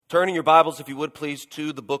Turning your Bibles, if you would please,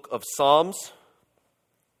 to the book of Psalms,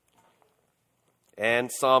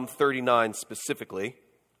 and Psalm 39 specifically.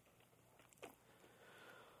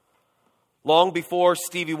 Long before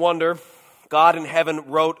Stevie Wonder, God in heaven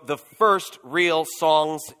wrote the first real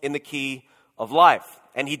songs in the key of life.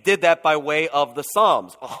 And he did that by way of the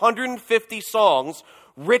Psalms. 150 songs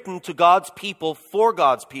written to God's people, for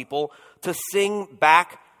God's people, to sing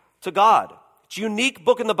back to God. It's a unique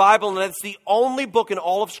book in the Bible, and it's the only book in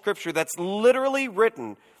all of Scripture that's literally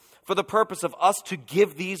written for the purpose of us to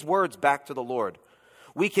give these words back to the Lord.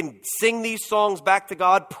 We can sing these songs back to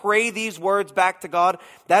God, pray these words back to God.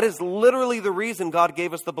 That is literally the reason God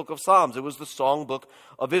gave us the book of Psalms. It was the song book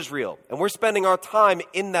of Israel. And we're spending our time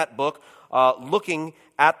in that book looking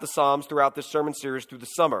at the Psalms throughout this sermon series through the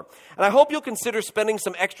summer. And I hope you'll consider spending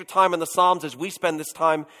some extra time in the Psalms as we spend this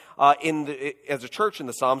time as a church in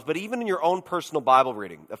the Psalms, but even in your own personal Bible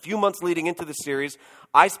reading. A few months leading into this series,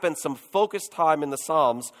 I spent some focused time in the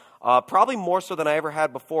Psalms, probably more so than I ever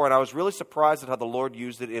had before, and I was really surprised at how the Lord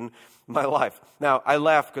used it in my life. Now, I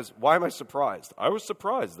laugh because why am I surprised? I was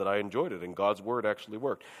surprised that I enjoyed it and God's Word actually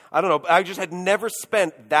worked. I don't know, I just had never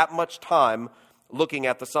spent that much time looking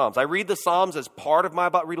at the Psalms. I read the Psalms as part of my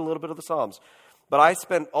Bible, read a little bit of the Psalms, but I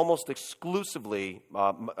spent almost exclusively,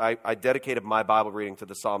 I dedicated my Bible reading to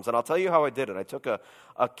the Psalms, and I'll tell you how I did it. I took a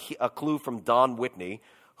clue from Don Whitney,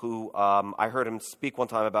 who I heard him speak one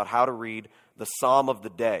time about how to read the Psalm of the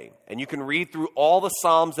day. And you can read through all the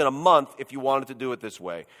Psalms in a month if you wanted to do it this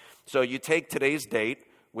way. So you take today's date,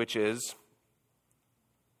 which is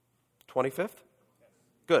 25th?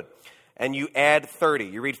 Good. And you add 30.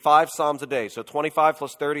 You read 5 Psalms a day. So 25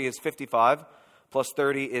 plus 30 is 55, plus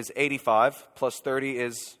 30 is 85, plus 30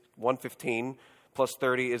 is 115, plus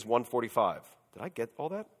 30 is 145. Did I get all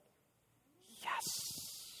that?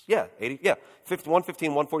 Yes. Yeah, 80. Yeah, 115,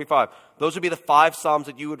 145. Those would be the 5 Psalms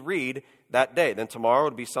that you would read that day. Then tomorrow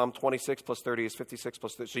would be Psalm 26 plus 30 is 56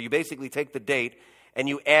 plus 30. So you basically take the date and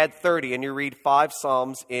you add 30 and you read 5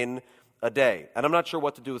 Psalms in a day. And I'm not sure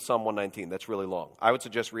what to do with Psalm 119. That's really long. I would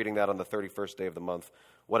suggest reading that on the 31st day of the month,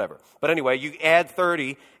 whatever. But anyway, you add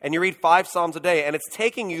 30 and you read 5 Psalms a day, and it's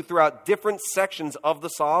taking you throughout different sections of the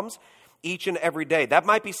Psalms each and every day. That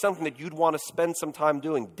might be something that you'd want to spend some time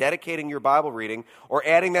doing, dedicating your Bible reading or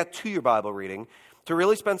adding that to your Bible reading to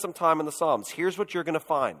really spend some time in the Psalms. Here's what you're going to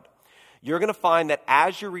find. You're going to find that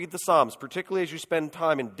as you read the Psalms, particularly as you spend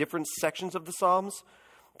time in different sections of the Psalms,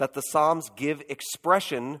 that the Psalms give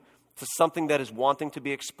expression to something that is wanting to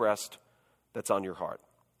be expressed that's on your heart.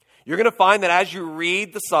 You're going to find that as you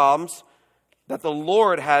read the Psalms, that the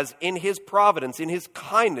Lord has, in His providence, in His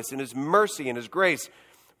kindness, in His mercy, in His grace,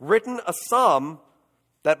 written a psalm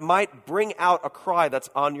that might bring out a cry that's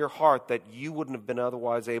on your heart that you wouldn't have been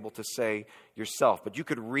otherwise able to say yourself. But you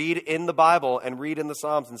could read in the Bible and read in the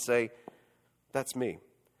Psalms and say, that's me.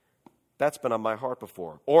 That's been on my heart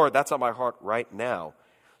before. Or that's on my heart right now.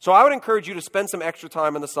 So I would encourage you to spend some extra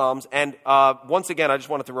time in the Psalms. And once again, I just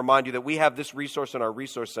wanted to remind you that we have this resource in our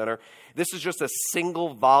resource center. This is just a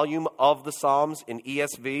single volume of the Psalms in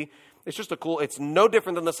ESV. It's just it's no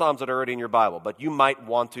different than the Psalms that are already in your Bible. But you might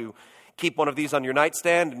want to keep one of these on your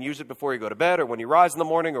nightstand and use it before you go to bed or when you rise in the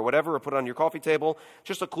morning or whatever, or put it on your coffee table.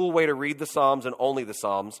 Just a cool way to read the Psalms and only the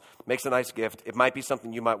Psalms. Makes a nice gift. It might be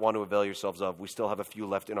something you might want to avail yourselves of. We still have a few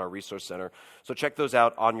left in our resource center. So check those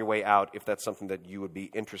out on your way out if that's something that you would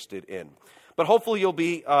be interested in. But hopefully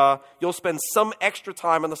you'll spend some extra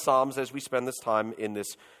time on the Psalms as we spend this time in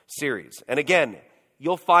this series. And again,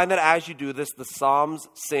 you'll find that as you do this, the Psalms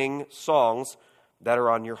sing songs that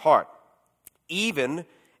are on your heart. Even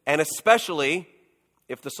and especially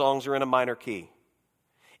if the songs are in a minor key.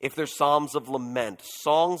 If they're psalms of lament,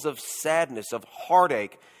 songs of sadness, of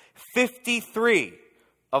heartache. 53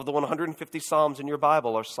 of the 150 psalms in your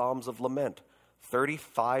Bible are psalms of lament.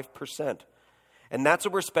 35%. And that's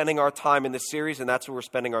where we're spending our time in this series, and that's where we're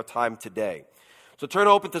spending our time today. So turn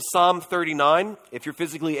open to Psalm 39. If you're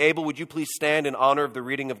physically able, would you please stand in honor of the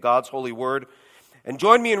reading of God's holy word? And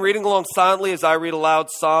join me in reading along silently as I read aloud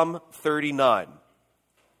Psalm 39.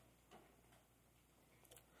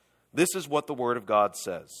 This is what the Word of God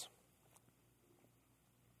says.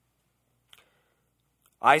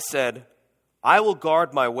 I said, I will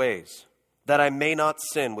guard my ways, that I may not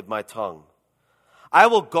sin with my tongue. I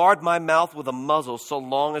will guard my mouth with a muzzle so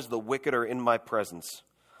long as the wicked are in my presence.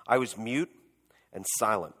 I was mute and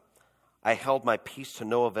silent. I held my peace to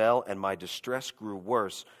no avail, and my distress grew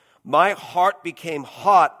worse. My heart became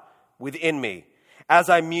hot within me. As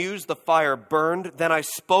I mused, the fire burned. Then I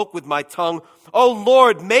spoke with my tongue, O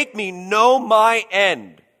Lord, make me know my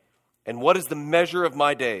end. And what is the measure of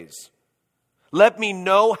my days? Let me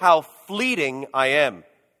know how fleeting I am.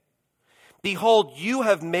 Behold, you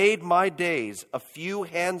have made my days a few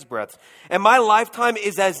handsbreadths, and my lifetime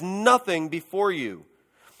is as nothing before you.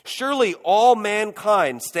 Surely all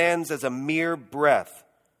mankind stands as a mere breath.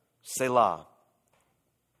 Selah.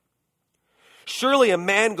 Surely a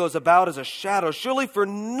man goes about as a shadow. Surely for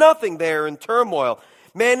nothing they are in turmoil.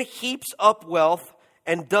 Man heaps up wealth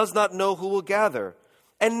and does not know who will gather.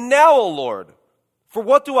 And now, O Lord, for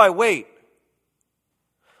what do I wait?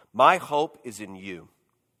 My hope is in you.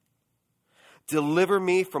 Deliver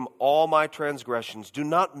me from all my transgressions. Do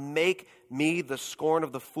not make me the scorn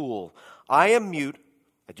of the fool. I am mute.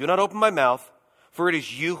 I do not open my mouth, for it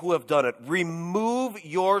is you who have done it. Remove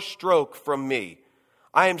your stroke from me.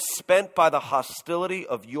 I am spent by the hostility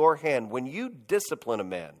of your hand. When you discipline a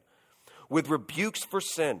man with rebukes for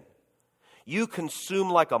sin, you consume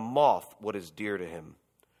like a moth what is dear to him.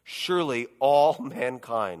 Surely all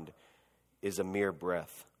mankind is a mere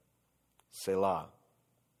breath. Selah.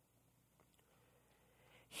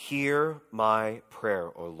 Hear my prayer,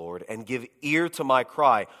 O Lord, and give ear to my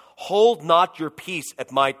cry. Hold not your peace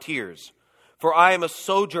at my tears, for I am a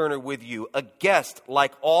sojourner with you, a guest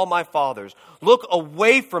like all my fathers. Look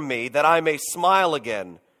away from me that I may smile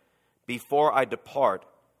again before I depart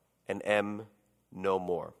and am no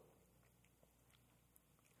more.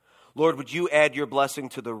 Lord, would you add your blessing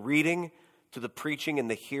to the reading, to the preaching, and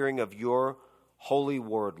the hearing of your holy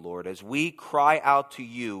word, Lord, as we cry out to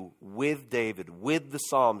you with David, with the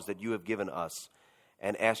Psalms that you have given us,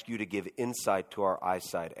 and ask you to give insight to our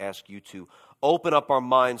eyesight, ask you to open up our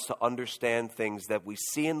minds to understand things that we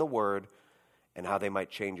see in the word and how they might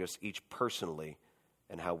change us each personally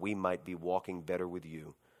and how we might be walking better with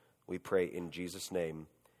you. We pray in Jesus' name,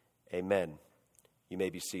 amen. You may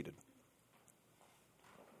be seated.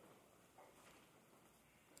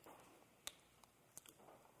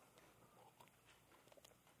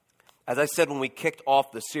 As I said when we kicked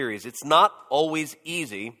off the series, it's not always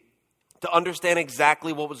easy to understand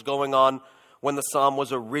exactly what was going on when the psalm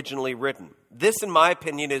was originally written. This, in my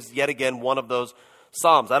opinion, is yet again one of those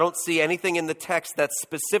psalms. I don't see anything in the text that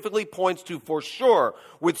specifically points to, for sure,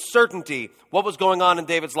 with certainty, what was going on in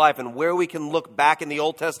David's life and where we can look back in the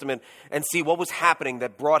Old Testament and see what was happening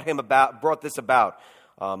that brought this about.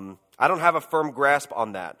 I don't have a firm grasp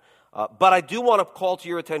on that. But I do want to call to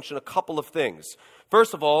your attention a couple of things.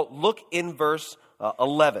 First of all, look in verse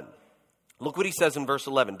 11. Look what he says in verse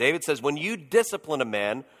 11. David says, when you discipline a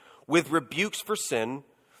man with rebukes for sin,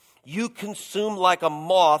 you consume like a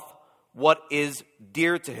moth what is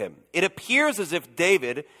dear to him. It appears as if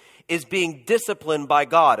David is being disciplined by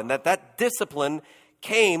God, and that discipline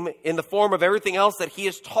came in the form of everything else that he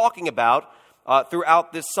is talking about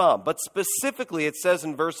throughout this psalm. But specifically, it says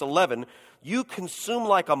in verse 11, you consume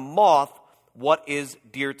like a moth what is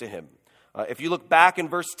dear to him. If you look back in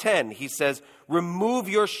verse 10, he says, remove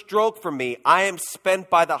your stroke from me. I am spent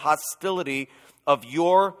by the hostility of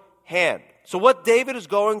your hand. So what David is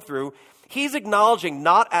going through, he's acknowledging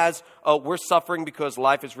not as we're suffering because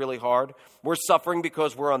life is really hard. We're suffering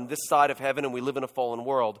because we're on this side of heaven and we live in a fallen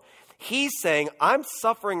world. He's saying, I'm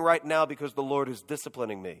suffering right now because the Lord is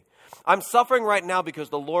disciplining me. I'm suffering right now because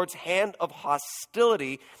the Lord's hand of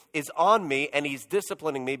hostility is on me and he's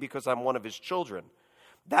disciplining me because I'm one of his children.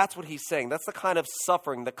 That's what he's saying. That's the kind of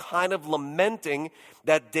suffering, the kind of lamenting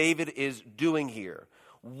that David is doing here.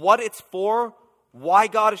 What it's for, why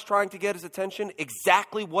God is trying to get his attention,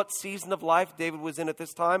 exactly what season of life David was in at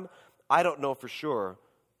this time, I don't know for sure,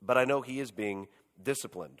 but I know he is being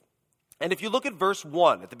disciplined. And if you look at verse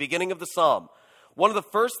 1 at the beginning of the psalm, one of the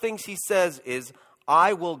first things he says is,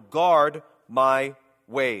 I will guard my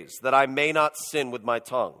ways, that I may not sin with my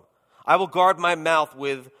tongue. I will guard my mouth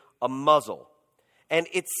with a muzzle. And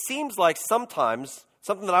it seems like sometimes,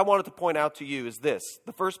 something that I wanted to point out to you is this.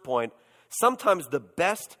 The first point, sometimes the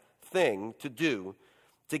best thing to do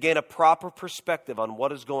to gain a proper perspective on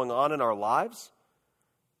what is going on in our lives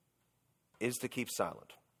is to keep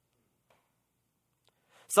silent.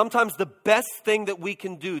 Sometimes the best thing that we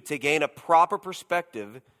can do to gain a proper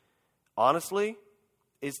perspective, honestly,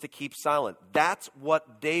 is to keep silent. That's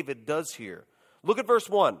what David does here. Look at verse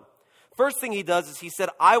 1. First thing he does is he said,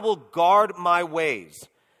 I will guard my ways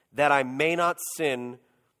that I may not sin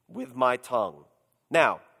with my tongue.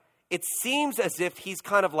 Now, it seems as if he's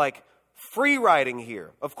kind of like free writing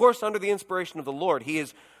here. Of course, under the inspiration of the Lord, he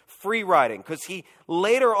is free writing because he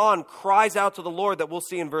later on cries out to the Lord that we'll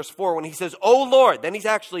see in verse 4 when he says, Oh Lord, then he's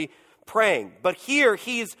actually praying. But here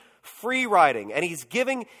he's free writing and he's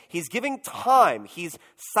giving time. He's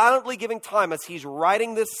silently giving time as he's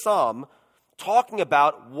writing this psalm, talking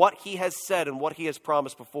about what he has said and what he has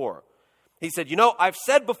promised before. He said, I've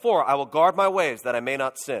said before, I will guard my ways that I may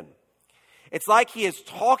not sin. It's like he is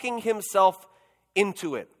talking himself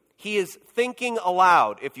into it. He is thinking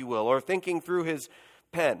aloud, if you will, or thinking through his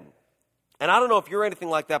pen. And I don't know if you're anything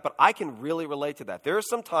like that, but I can really relate to that. There are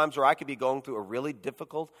some times where I could be going through a really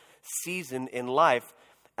difficult season in life,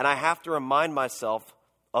 and I have to remind myself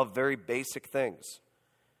of very basic things.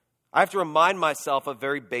 I have to remind myself of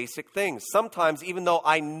very basic things. Sometimes, even though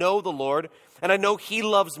I know the Lord, and I know He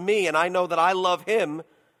loves me, and I know that I love Him,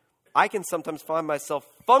 I can sometimes find myself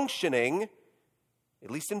functioning, at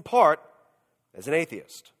least in part, as an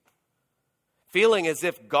atheist. Feeling as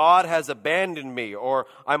if God has abandoned me, or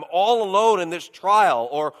I'm all alone in this trial,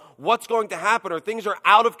 or what's going to happen, or things are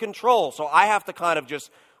out of control. So I have to kind of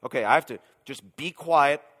I have to just be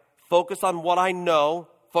quiet, focus on what I know,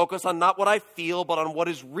 focus on not what I feel, but on what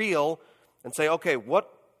is real, and say, okay, what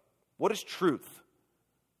is truth?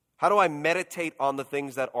 How do I meditate on the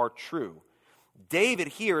things that are true? David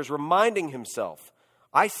here is reminding himself,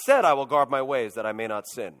 I said I will guard my ways that I may not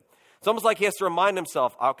sin. It's almost like he has to remind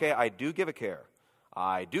himself, okay, I do give a care.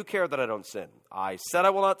 I do care that I don't sin. I said I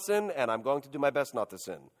will not sin, and I'm going to do my best not to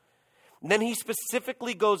sin. And then he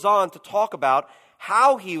specifically goes on to talk about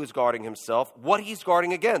how he was guarding himself, what he's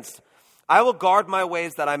guarding against. I will guard my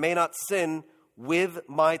ways that I may not sin with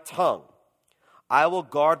my tongue. I will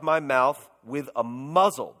guard my mouth with a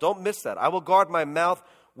muzzle. Don't miss that. I will guard my mouth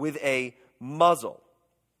with a muzzle.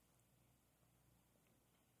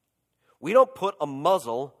 We don't put a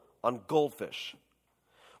muzzle on goldfish.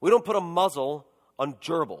 We don't put a muzzle on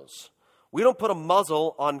gerbils. We don't put a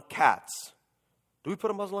muzzle on cats. Do we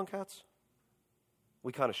put a muzzle on cats?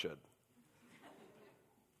 We kind of should.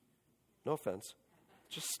 No offense.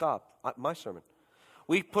 Just stop. My sermon.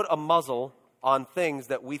 We put a muzzle on things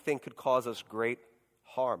that we think could cause us great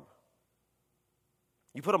harm.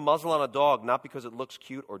 You put a muzzle on a dog not because it looks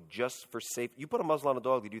cute or just for safety. You put a muzzle on a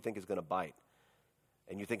dog that you think is going to bite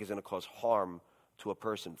and you think is going to cause harm to a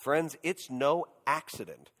person. Friends, it's no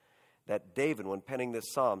accident that David, when penning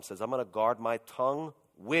this psalm, says, I'm going to guard my tongue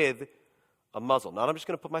with a muzzle. Not I'm just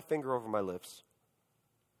going to put my finger over my lips.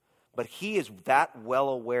 But he is that well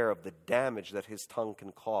aware of the damage that his tongue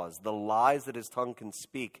can cause, the lies that his tongue can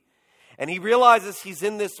speak. And he realizes he's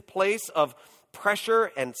in this place of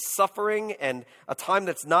pressure and suffering and a time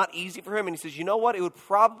that's not easy for him. And he says, you know what? It would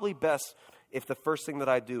probably be best if the first thing that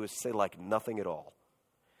I do is say like nothing at all.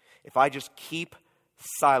 If I just keep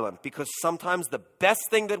silent. Because sometimes the best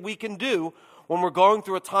thing that we can do when we're going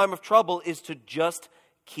through a time of trouble is to just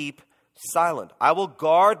keep silent. I will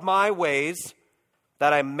guard my ways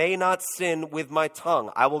that I may not sin with my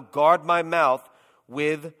tongue. I will guard my mouth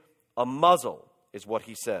with a muzzle, is what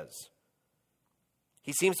he says.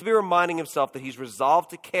 He seems to be reminding himself that he's resolved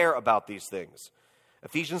to care about these things.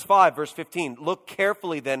 Ephesians 5, verse 15, look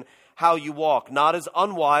carefully then how you walk, not as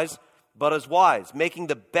unwise, but as wise, making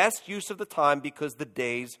the best use of the time because the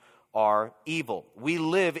days are evil. We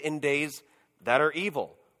live in days that are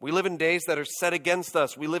evil. We live in days that are set against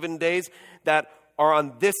us. We live in days that are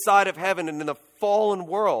on this side of heaven, and in the fallen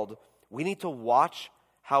world, we need to watch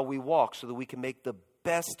how we walk so that we can make the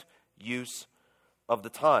best use of the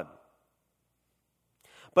time.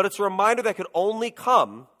 But it's a reminder that could only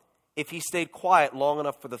come if he stayed quiet long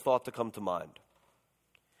enough for the thought to come to mind.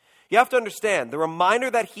 You have to understand, the reminder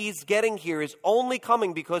that he's getting here is only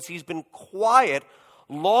coming because he's been quiet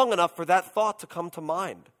long enough for that thought to come to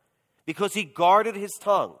mind. Because he guarded his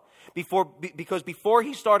tongue. Because before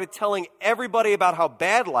he started telling everybody about how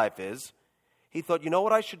bad life is, he thought, you know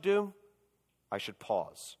what I should do? I should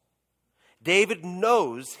pause. David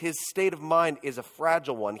knows his state of mind is a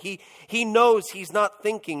fragile one. He knows he's not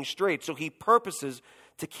thinking straight, so he purposes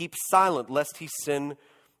to keep silent lest he sin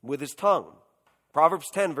with his tongue. Proverbs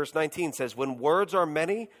 10, verse 19 says, when words are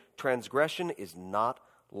many, transgression is not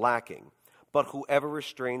lacking, but whoever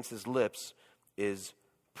restrains his lips is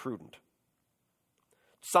prudent.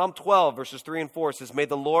 Psalm 12, verses 3 and 4 says, may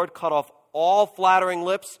the Lord cut off all flattering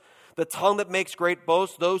lips, the tongue that makes great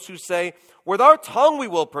boasts, those who say, with our tongue we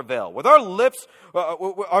will prevail. With our lips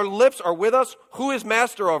are with us. Who is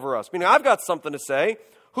master over us? Meaning, I've got something to say.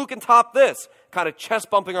 Who can top this? Kind of chest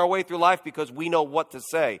bumping our way through life because we know what to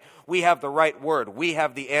say. We have the right word. We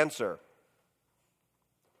have the answer.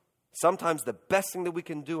 Sometimes the best thing that we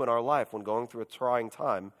can do in our life when going through a trying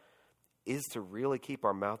time is to really keep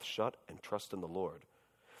our mouth shut and trust in the Lord.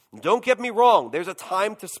 Don't get me wrong, there's a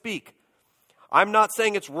time to speak. I'm not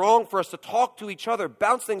saying it's wrong for us to talk to each other,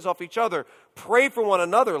 bounce things off each other, pray for one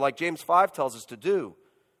another like James 5 tells us to do.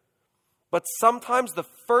 But sometimes the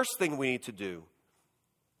first thing we need to do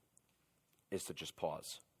is to just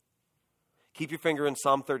pause. Keep your finger in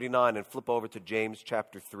Psalm 39 and flip over to James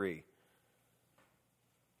chapter 3.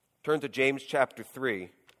 Turn to James chapter 3.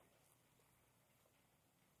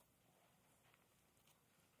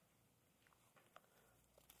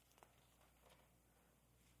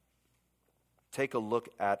 take a look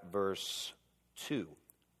at verse 2.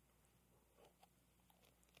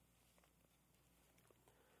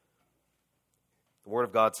 The Word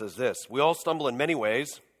of God says this: "We all stumble in many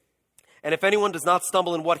ways, and if anyone does not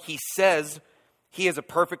stumble in what he says, he is a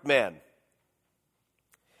perfect man,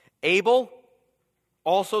 able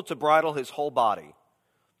also to bridle his whole body."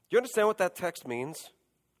 Do you understand what that text means?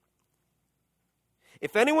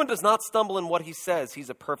 If anyone does not stumble in what he says, he's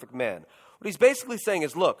a perfect man. What he's basically saying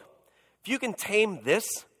is, look, if you can tame this,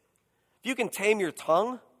 if you can tame your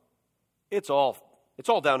tongue, it's all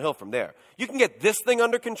downhill from there. You can get this thing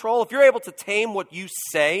under control. If you're able to tame what you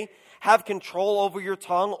say, have control over your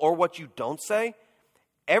tongue or what you don't say,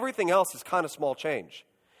 everything else is kind of small change.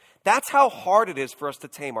 That's how hard it is for us to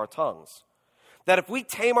tame our tongues. That if we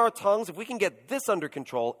tame our tongues, if we can get this under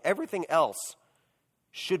control, everything else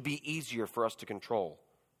should be easier for us to control.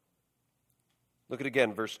 Look at it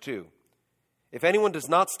again, verse 2. "If anyone does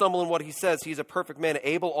not stumble in what he says, he's a perfect man,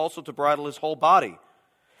 able also to bridle his whole body.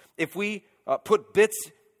 If we put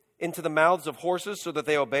bits into the mouths of horses so that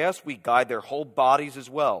they obey us, we guide their whole bodies as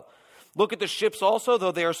well. Look at the ships also,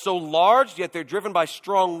 though they are so large, yet they're driven by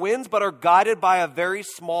strong winds, but are guided by a very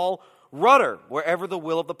small rudder, wherever the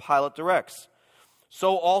will of the pilot directs.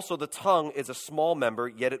 So also the tongue is a small member,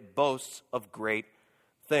 yet it boasts of great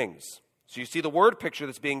things." So you see the word picture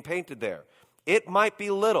that's being painted there. It might be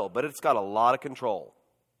little, but it's got a lot of control.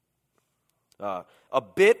 A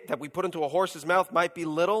bit that we put into a horse's mouth might be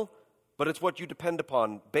little, but it's what you depend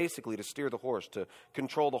upon basically to steer the horse, to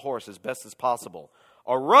control the horse as best as possible.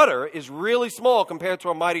 A rudder is really small compared to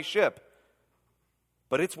a mighty ship,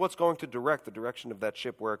 but it's what's going to direct the direction of that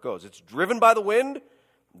ship where it goes. It's driven by the wind.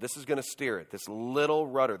 This is going to steer it, this little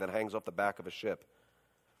rudder that hangs off the back of a ship.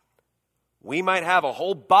 We might have a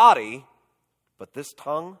whole body, but this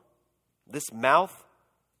tongue, this mouth,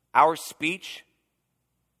 our speech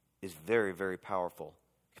is very, very powerful.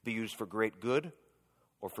 It can be used for great good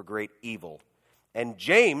or for great evil. And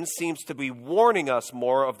James seems to be warning us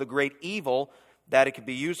more of the great evil that it could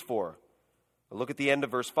be used for. Look at the end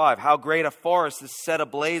of verse 5. "How great a forest is set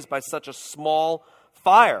ablaze by such a small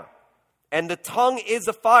fire. And the tongue is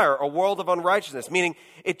a fire, a world of unrighteousness." Meaning,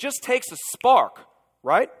 it just takes a spark,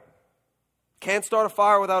 right? Can't start a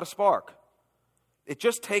fire without a spark. It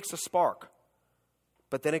just takes a spark.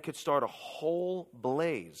 But then it could start a whole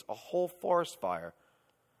blaze, a whole forest fire.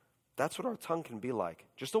 That's what our tongue can be like.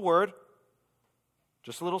 Just a word,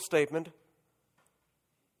 just a little statement,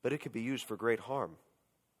 but it could be used for great harm.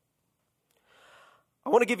 I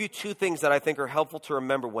want to give you two things that I think are helpful to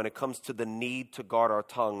remember when it comes to the need to guard our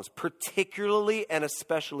tongues, particularly and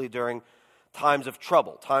especially during times of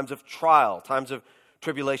trouble, times of trial, times of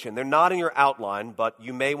tribulation. They're not in your outline, but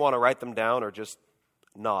you may want to write them down or just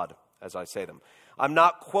nod as I say them. I'm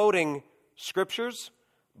not quoting scriptures,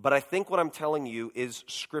 but I think what I'm telling you is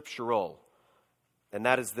scriptural. And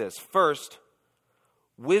that is this. First,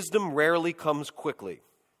 wisdom rarely comes quickly.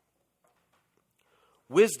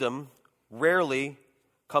 Wisdom rarely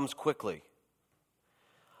comes quickly.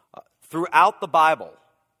 Throughout the Bible,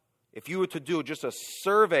 if you were to do just a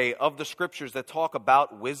survey of the scriptures that talk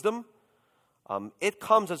about wisdom, it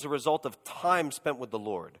comes as a result of time spent with the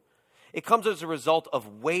Lord. It comes as a result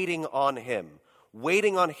of waiting on Him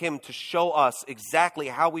to show us exactly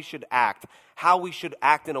how we should act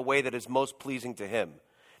in a way that is most pleasing to Him.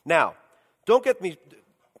 Now, don't get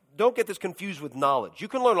this confused with knowledge. You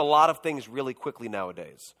can learn a lot of things really quickly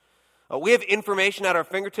nowadays. We have information at our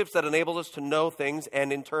fingertips that enables us to know things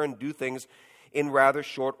and in turn do things in rather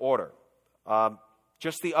short order.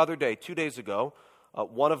 Just the other day, 2 days ago,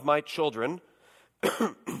 one of my children,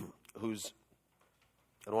 who's,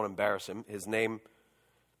 I don't want to embarrass him, his name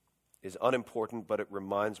is unimportant, but it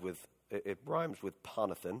rhymes with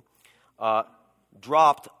Ponathan,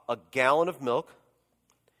 dropped a gallon of milk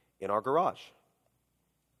in our garage.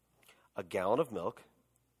 A gallon of milk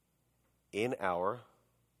in our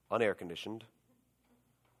unair-conditioned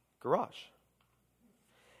garage.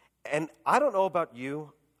 And I don't know about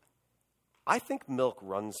you, I think milk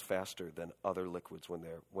runs faster than other liquids when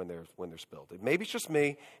they're spilled. Maybe it's just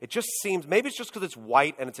me. It just seems, maybe it's just because it's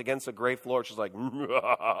white and it's against a gray floor. It's just like, and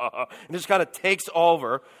it just kind of takes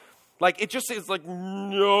over. Like it's like,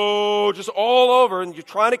 no, just all over, and you're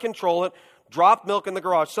trying to control it. Dropped milk in the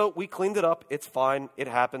garage. So we cleaned it up. It's fine. It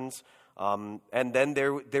happens. And then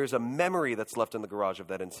there's a memory that's left in the garage of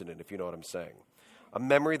that incident, if you know what I'm saying. A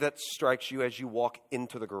memory that strikes you as you walk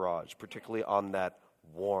into the garage, particularly on that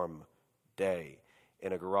warm day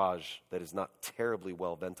in a garage that is not terribly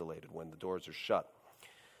well ventilated when the doors are shut.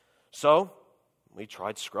 So we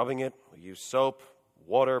tried scrubbing it. We used soap,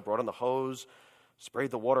 water, brought in the hose,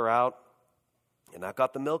 sprayed the water out, and that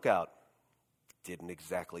got the milk out. didn't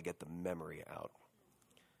exactly get the memory out.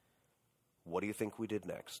 What do you think we did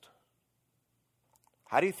next?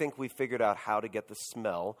 How do you think we figured out how to get the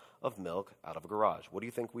smell of milk out of a garage? What do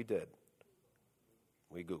you think we did?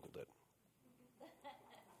 We Googled it.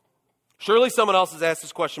 Surely someone else has asked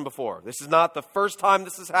this question before. This is not the first time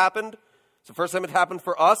this has happened. It's the first time it happened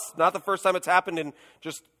for us, not the first time it's happened in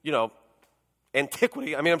just,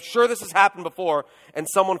 antiquity. I mean, I'm sure this has happened before, and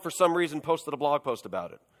someone for some reason posted a blog post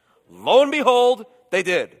about it. Lo and behold, they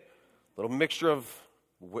did. A little mixture of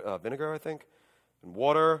vinegar, I think, and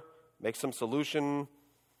water, make some solution,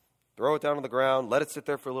 throw it down on the ground, let it sit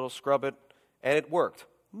there for a little, scrub it, and it worked,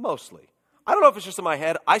 mostly. I don't know if it's just in my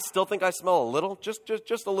head. I still think I smell a little, just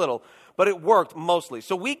a little, but it worked mostly.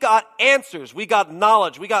 So we got answers, we got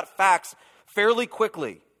knowledge, we got facts fairly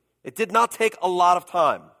quickly. It did not take a lot of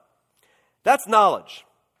time. That's knowledge.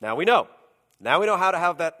 Now we know. Now we know how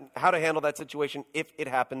to handle that situation if it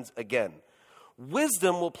happens again.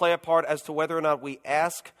 Wisdom will play a part as to whether or not we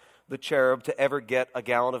ask the cherub to ever get a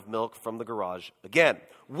gallon of milk from the garage again.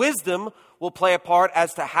 Wisdom will play a part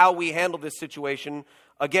as to how we handle this situation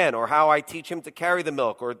again, or how I teach him to carry the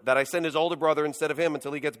milk, or that I send his older brother instead of him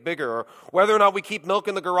until he gets bigger, or whether or not we keep milk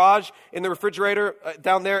in the garage, in the refrigerator,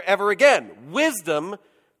 down there ever again. Wisdom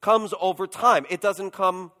comes over time. It doesn't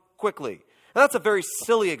come quickly. Now, that's a very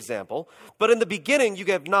silly example, but in the beginning, you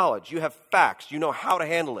have knowledge, you have facts, you know how to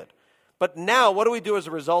handle it. But now, what do we do as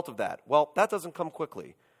a result of that? Well, that doesn't come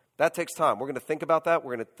quickly. That takes time. We're going to think about that.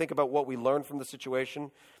 We're going to think about what we learned from the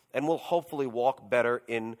situation, and we'll hopefully walk better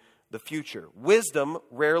in the future. Wisdom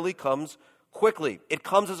rarely comes quickly. It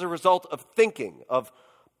comes as a result of thinking, of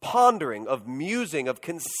pondering, of musing, of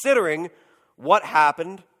considering what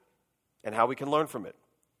happened and how we can learn from it.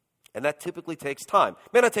 And that typically takes time.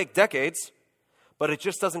 It may not take decades, but it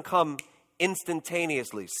just doesn't come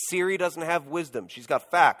instantaneously. Siri doesn't have wisdom. She's got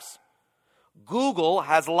facts. Google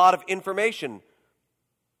has a lot of information,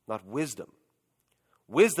 not wisdom.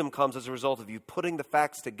 Wisdom comes as a result of you putting the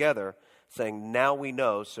facts together, saying, now we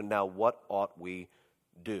know, so now what ought we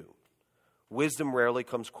do? Wisdom rarely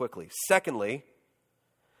comes quickly. Secondly,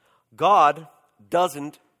 God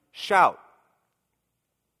doesn't shout.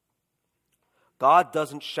 God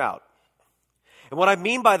doesn't shout. And what I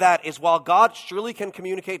mean by that is while God surely can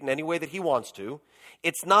communicate in any way that he wants to,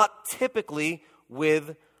 it's not typically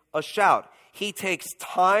with a shout. He takes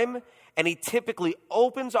time, and he typically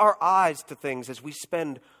opens our eyes to things as we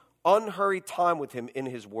spend unhurried time with him in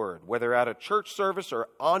his word, whether at a church service or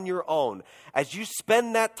on your own. As you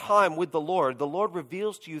spend that time with the Lord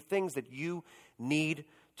reveals to you things that you need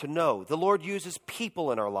to know. The Lord uses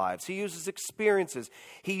people in our lives. He uses experiences.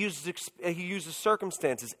 He uses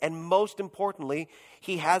circumstances. And most importantly,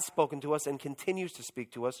 he has spoken to us and continues to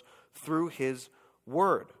speak to us through his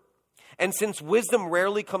word. And since wisdom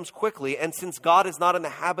rarely comes quickly, and since God is not in the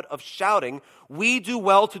habit of shouting, we do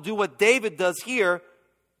well to do what David does here,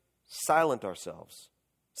 silence ourselves.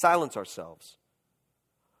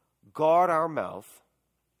 Guard our mouth,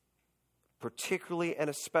 particularly and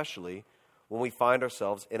especially when we find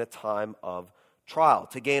ourselves in a time of trial,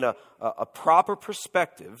 to gain a proper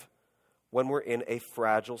perspective when we're in a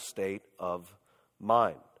fragile state of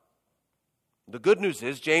mind. The good news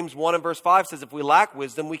is, James 1 and verse 5 says, if we lack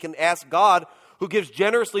wisdom, we can ask God, who gives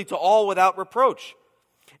generously to all without reproach.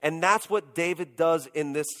 And that's what David does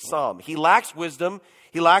in this psalm. He lacks wisdom,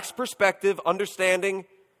 he lacks perspective, understanding,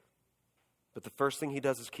 but the first thing he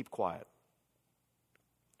does is keep quiet.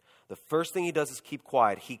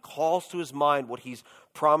 He calls to his mind what he's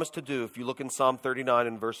promised to do. If you look in Psalm 39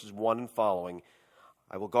 in verses 1 and following,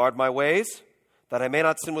 I will guard my ways, that I may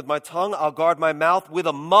not sin with my tongue. I'll guard my mouth with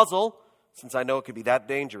a muzzle, since I know it could be that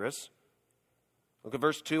dangerous. Look at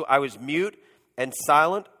verse 2. I was mute and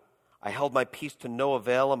silent. I held my peace to no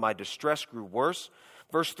avail, and my distress grew worse.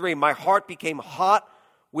 Verse 3. My heart became hot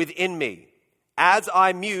within me. As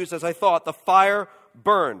I mused, as I thought, the fire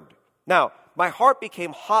burned. Now, my heart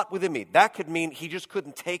became hot within me. That could mean he just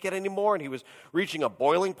couldn't take it anymore, and he was reaching a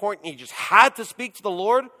boiling point, and he just had to speak to the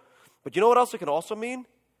Lord. But you know what else it could also mean?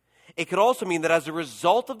 It could also mean that as a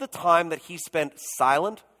result of the time that he spent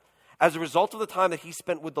silent, as a result of the time that he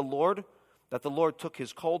spent with the Lord, that the Lord took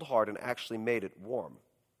his cold heart and actually made it warm.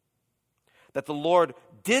 That the Lord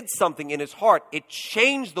did something in his heart. It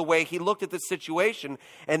changed the way he looked at the situation,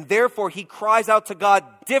 and therefore he cries out to God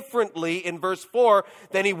differently in verse 4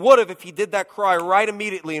 than he would have if he did that cry right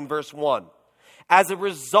immediately in verse 1. As a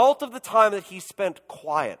result of the time that he spent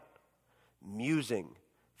quiet, musing,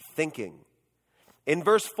 thinking. In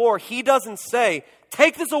verse 4, he doesn't say,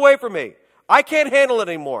 take this away from me. I can't handle it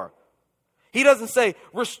anymore. He doesn't say,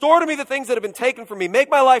 restore to me the things that have been taken from me.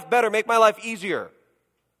 Make my life better. Make my life easier.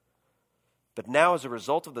 But now, as a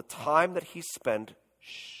result of the time that he spent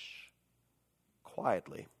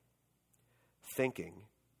quietly, thinking,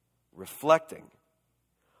 reflecting,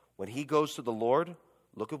 when he goes to the Lord,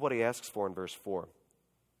 look at what he asks for in verse 4.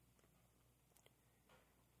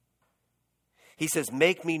 He says,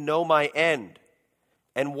 make me know my end,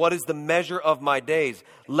 and what is the measure of my days.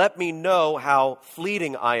 Let me know how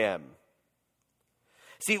fleeting I am.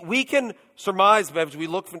 See, we can surmise as we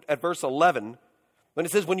look at verse 11, when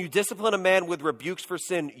it says, when you discipline a man with rebukes for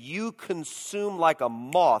sin, you consume like a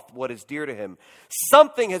moth what is dear to him.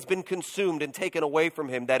 Something has been consumed and taken away from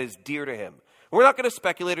him that is dear to him. We're not going to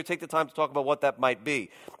speculate or take the time to talk about what that might be.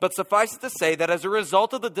 But suffice it to say that as a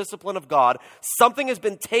result of the discipline of God, something has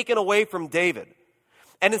been taken away from David.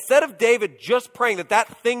 And instead of David just praying that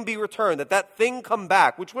that thing be returned, that that thing come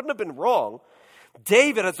back, which wouldn't have been wrong,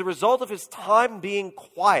 David, as a result of his time being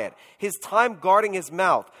quiet, his time guarding his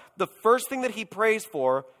mouth, the first thing that he prays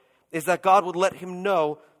for is that God would let him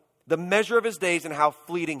know the measure of his days and how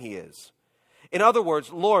fleeting he is. In other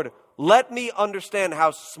words, Lord, let me understand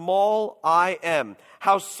how small I am,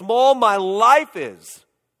 how small my life is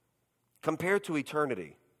compared to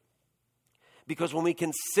eternity. Because when we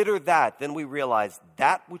consider that, then we realize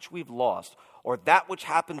that which we've lost or that which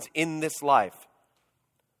happens in this life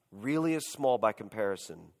really is small by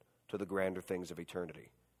comparison to the grander things of eternity.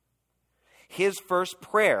 His first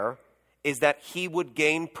prayer is that he would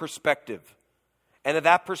gain perspective, and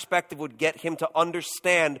that perspective would get him to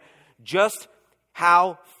understand just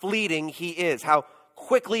how fleeting he is, how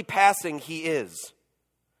quickly passing he is.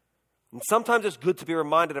 And sometimes it's good to be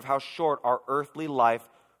reminded of how short our earthly life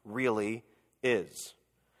really is.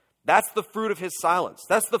 That's the fruit of his silence.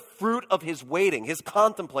 That's the fruit of his waiting, his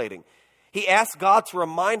contemplating. He asks God to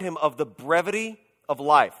remind him of the brevity of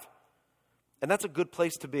life. And that's a good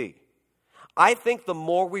place to be. I think the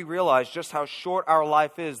more we realize just how short our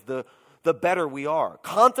life is, the better we are.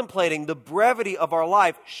 Contemplating the brevity of our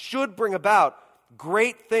life should bring about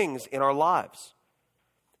great things in our lives.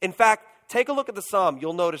 In fact, take a look at the psalm.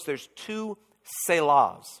 You'll notice there's two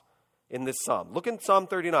selahs in this psalm. Look in Psalm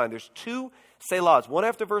 39. There's two selahs, one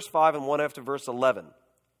after verse 5 and one after verse 11.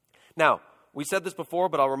 Now, we said this before,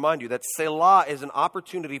 but I'll remind you that selah is an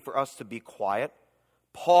opportunity for us to be quiet,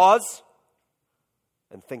 pause,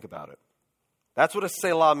 and think about it. That's what a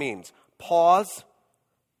selah means. Pause,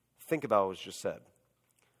 think about what was just said.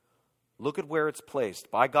 Look at where it's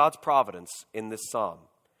placed by God's providence in this psalm.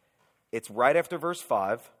 It's right after verse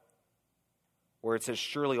 5, where it says,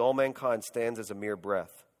 surely all mankind stands as a mere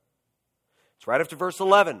breath. It's right after verse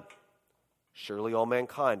 11. Surely all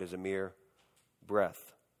mankind is a mere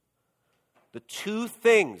breath. The two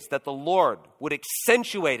things that the Lord would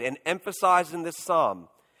accentuate and emphasize in this psalm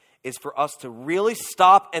is for us to really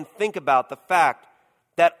stop and think about the fact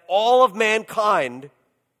that all of mankind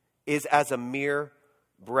is as a mere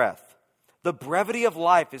breath. The brevity of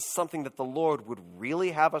life is something that the Lord would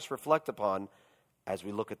really have us reflect upon as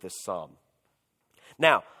we look at this psalm.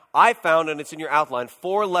 Now, I found, and it's in your outline,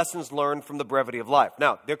 4 lessons learned from the brevity of life.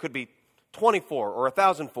 Now, there could be 24 or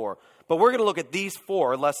 1,004, but we're going to look at these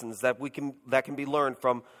 4 lessons that can be learned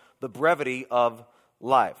from the brevity of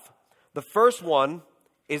life. The first one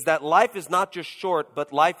is that life is not just short,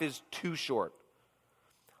 but life is too short.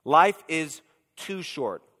 Life is too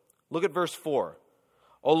short. Look at verse 4.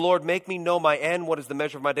 O Lord, make me know my end. What is the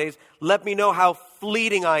measure of my days? Let me know how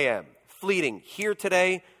fleeting I am. Fleeting. Here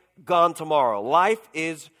today, gone tomorrow. Life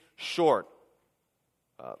is short.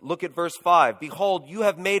 Look at verse 5. Behold, you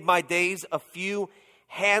have made my days a few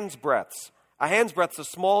hand's breadths. A hand's breadth is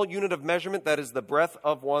a small unit of measurement that is the breadth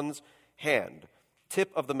of one's hand.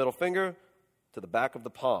 Tip of the middle finger to the back of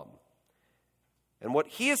the palm. And what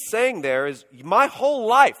he is saying there is my whole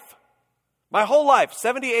life,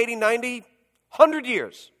 70, 80, 90, 100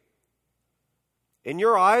 years, in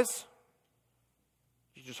your eyes,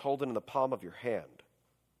 you just hold it in the palm of your hand.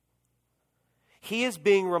 He is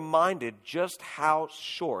being reminded just how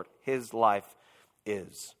short his life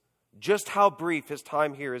is, just how brief his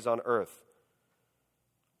time here is on earth.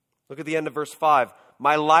 Look at the end of verse 5.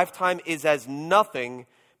 My lifetime is as nothing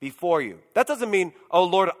before you. That doesn't mean, oh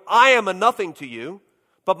Lord, I am a nothing to you.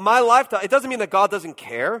 But my lifetime, it doesn't mean that God doesn't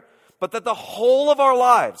care, but that the whole of our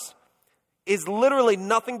lives is literally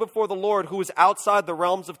nothing before the Lord who is outside the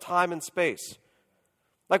realms of time and space.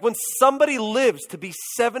 Like when somebody lives to be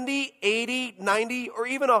 70, 80, 90, or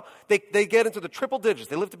even they get into the triple digits,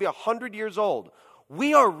 they live to be 100 years old.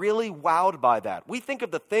 We are really wowed by that. We think of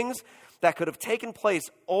the things that could have taken place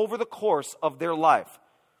over the course of their life.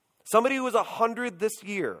 Somebody who was 100 this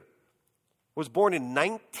year was born in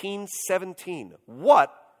 1917.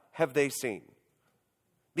 What have they seen?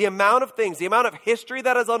 The amount of things, the amount of history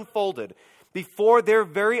that has unfolded before their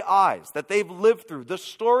very eyes that they've lived through, the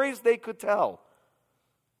stories they could tell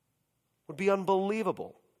would be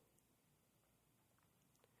unbelievable.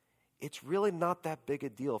 It's really not that big a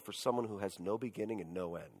deal for someone who has no beginning and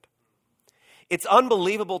no end. It's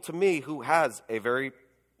unbelievable to me who has a very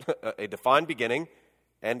a defined beginning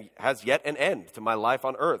and has yet an end to my life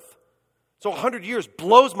on earth. So 100 years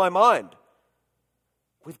blows my mind.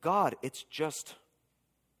 With God, it's just,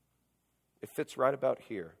 it fits right about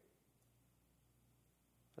here.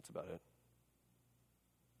 That's about it.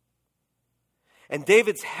 And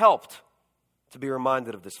David's helped to be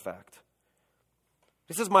reminded of this fact.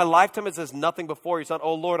 He says, my lifetime is as nothing before. He's not,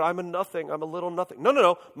 oh Lord, I'm a nothing, I'm a little nothing.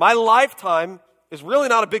 No. My lifetime is really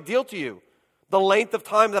not a big deal to you. The length of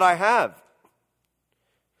time that I have.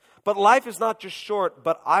 But life is not just short,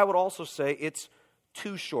 but I would also say it's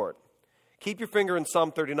too short. Keep your finger in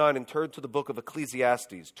Psalm 39 and turn to the book of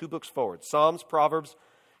Ecclesiastes, 2 books forward. Psalms, Proverbs,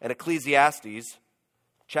 and Ecclesiastes,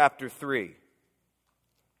 chapter 3.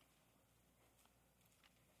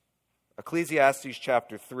 Ecclesiastes,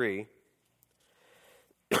 chapter 3.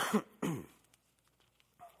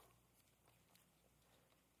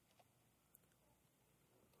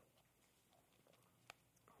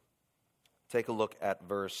 Take a look at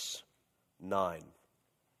verse 9.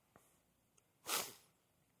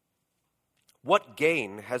 What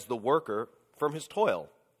gain has the worker from his toil?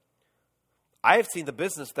 I have seen the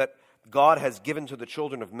business that God has given to the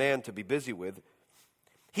children of man to be busy with.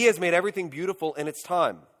 He has made everything beautiful in its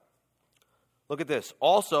time. Look at this.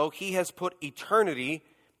 Also, he has put eternity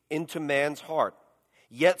into man's heart,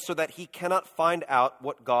 yet so that he cannot find out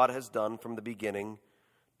what God has done from the beginning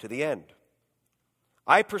to the end.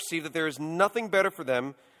 I perceive that there is nothing better for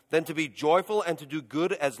them than to be joyful and to do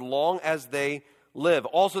good as long as they live.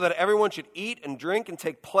 Also that everyone should eat and drink and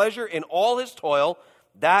take pleasure in all his toil.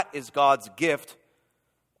 That is God's gift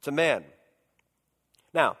to man.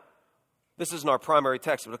 Now, this isn't our primary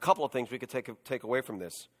text, but a couple of things we could take away from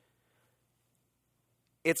this.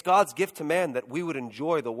 It's God's gift to man that we would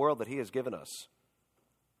enjoy the world that he has given us.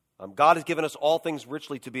 God has given us all things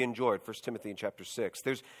richly to be enjoyed, 1 Timothy in chapter 6.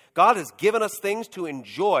 God has given us things to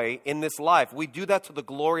enjoy in this life. We do that to the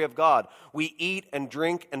glory of God. We eat and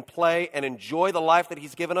drink and play and enjoy the life that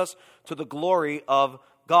he's given us to the glory of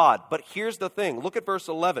God. But here's the thing. Look at verse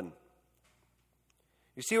 11.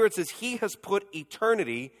 You see where it says, he has put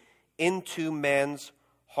eternity into man's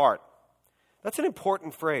heart. That's an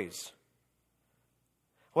important phrase.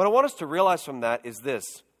 What I want us to realize from that is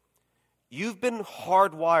this. You've been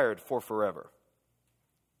hardwired for forever.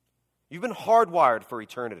 You've been hardwired for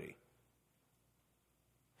eternity.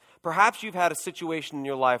 Perhaps you've had a situation in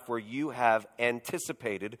your life where you have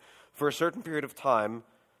anticipated for a certain period of time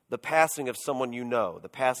the passing of someone you know, the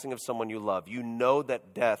passing of someone you love. You know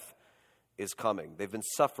that death is coming. They've been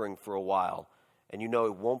suffering for a while, and you know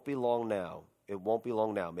it won't be long now. It won't be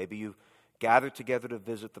long now. Maybe you've gathered together to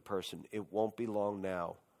visit the person. It won't be long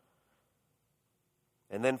now.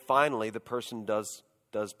 And then finally, the person does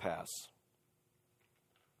pass.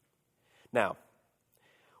 Now,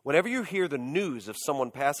 whenever you hear the news of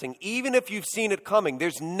someone passing, even if you've seen it coming,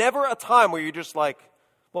 there's never a time where you're just like,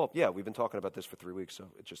 well, yeah, we've been talking about this for 3 weeks, so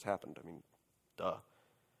it just happened. I mean, duh.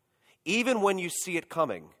 Even when you see it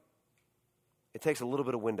coming, it takes a little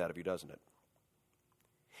bit of wind out of you, doesn't it?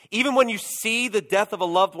 Even when you see the death of a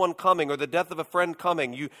loved one coming or the death of a friend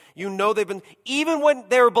coming, you know they've been, even when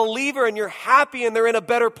they're a believer and you're happy and they're in a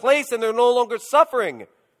better place and they're no longer suffering,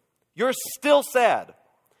 you're still sad.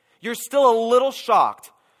 You're still a little shocked.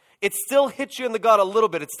 It still hits you in the gut a little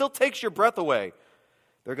bit. It still takes your breath away.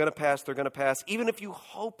 They're going to pass, even if you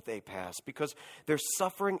hope they pass, because they're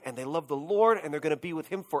suffering and they love the Lord and they're going to be with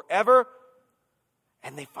him forever,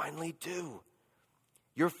 and they finally do.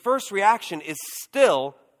 Your first reaction is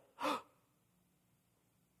still,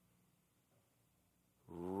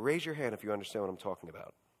 raise your hand if you understand what I'm talking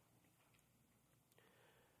about.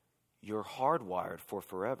 You're hardwired for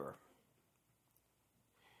forever.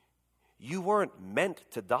 You weren't meant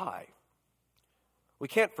to die. We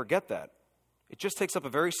can't forget that. It just takes up a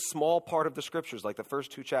very small part of the scriptures, like the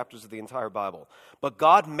first 2 chapters of the entire Bible. But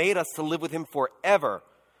God made us to live with him forever.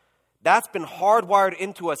 That's been hardwired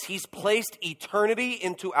into us. He's placed eternity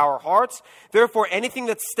into our hearts. Therefore, anything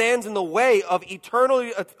that stands in the way of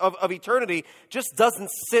eternity just doesn't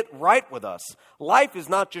sit right with us. Life is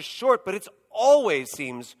not just short, but it always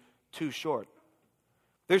seems too short.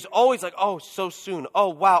 There's always like, oh, so soon. Oh,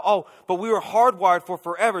 wow. Oh, but we were hardwired for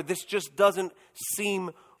forever. This just doesn't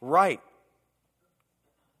seem right.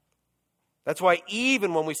 That's why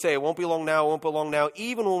even when we say it won't be long now,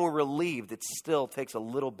 even when we're relieved, it still takes a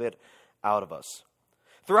little bit out of us.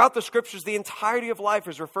 Throughout the scriptures, the entirety of life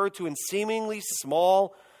is referred to in seemingly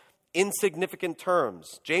small, insignificant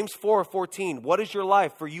terms. James 4:14, what is your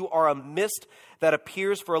life? For you are a mist that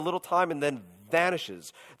appears for a little time and then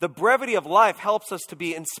vanishes. The brevity of life helps us to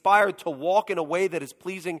be inspired to walk in a way that is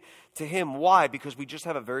pleasing to Him. Why? Because we just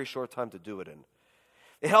have a very short time to do it in.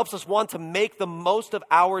 It helps us want to make the most of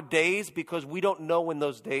our days because we don't know when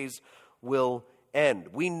those days will end.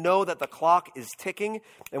 We know that the clock is ticking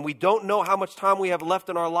and we don't know how much time we have left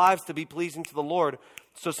in our lives to be pleasing to the Lord.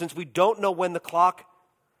 So since we don't know when the clock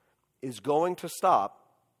is going to stop,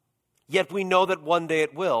 yet we know that one day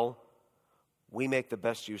it will, we make the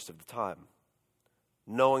best use of the time,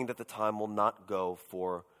 knowing that the time will not go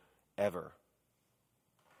forever.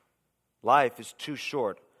 Life is too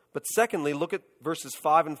short. But secondly, look at verses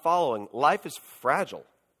 5 and following. Life is fragile.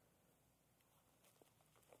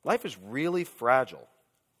 Life is really fragile.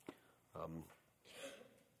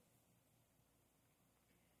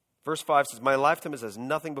 Verse 5 says, my lifetime is as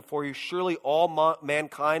nothing before you. Surely all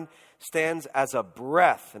mankind stands as a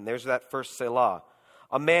breath. And there's that first Selah.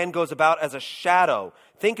 A man goes about as a shadow.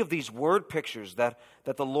 Think of these word pictures that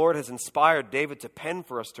the Lord has inspired David to pen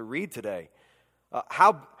for us to read today.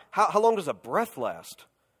 How long does a breath last?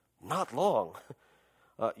 Not long.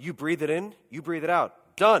 You breathe it in, you breathe it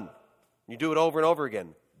out. Done. You do it over and over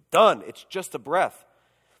again. Done. It's just a breath.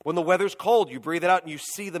 When the weather's cold, you breathe it out and you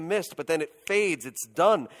see the mist, but then it fades. It's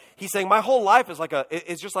done. He's saying, my whole life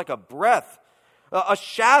is just like a breath. A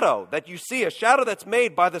shadow that you see, a shadow that's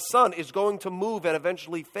made by the sun is going to move and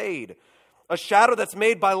eventually fade. A shadow that's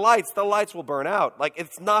made by lights, the lights will burn out. Like,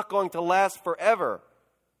 it's not going to last forever.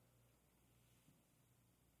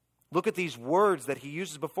 Look at these words that he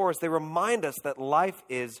uses before us. They remind us that life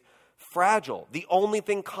is fragile. The only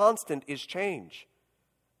thing constant is change.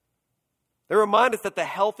 They remind us that the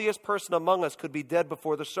healthiest person among us could be dead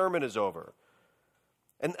before the sermon is over.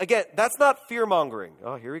 And again, that's not fear-mongering.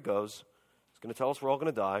 Oh, here he goes. He's going to tell us we're all going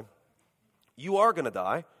to die. You are going to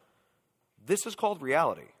die. This is called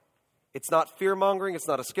reality. It's not fear-mongering. It's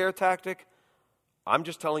not a scare tactic. I'm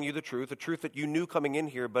just telling you the truth that you knew coming in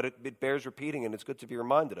here, but it bears repeating, and it's good to be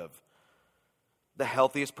reminded of. The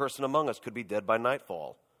healthiest person among us could be dead by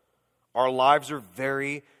nightfall. Our lives are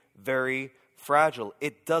very, very fragile.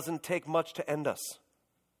 It doesn't take much to end us.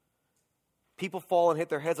 People fall and hit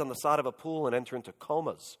their heads on the side of a pool and enter into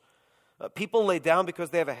comas. People lay down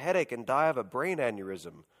because they have a headache and die of a brain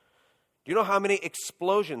aneurysm. Do you know how many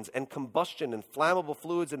explosions and combustion and flammable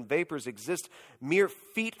fluids and vapors exist mere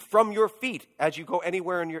feet from your feet as you go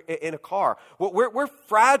anywhere in a car? We're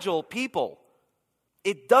fragile people.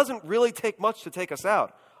 It doesn't really take much to take us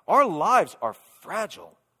out. Our lives are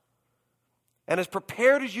fragile. And as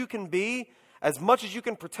prepared as you can be, as much as you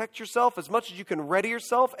can protect yourself, as much as you can ready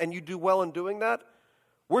yourself, and you do well in doing that,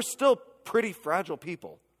 we're still pretty fragile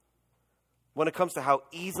people when it comes to how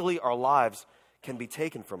easily our lives can be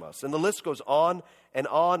taken from us. And the list goes on and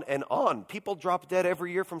on and on. People drop dead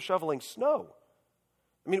every year from shoveling snow.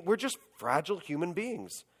 I mean, we're just fragile human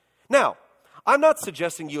beings. Now, I'm not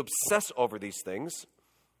suggesting you obsess over these things.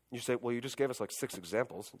 You say, well, you just gave us like 6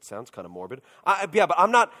 examples. It sounds kind of morbid. Yeah, but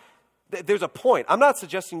I'm not... There's a point. I'm not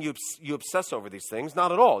suggesting you obsess over these things.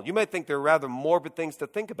 Not at all. You might think they're rather morbid things to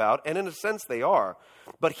think about, and in a sense they are.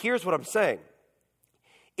 But here's what I'm saying.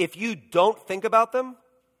 If you don't think about them,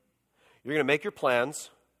 you're going to make your plans,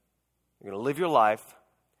 you're going to live your life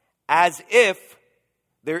as if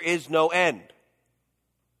there is no end.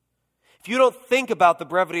 If you don't think about the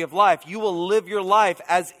brevity of life, you will live your life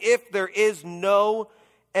as if there is no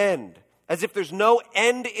end. As if there's no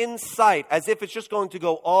end in sight, as if it's just going to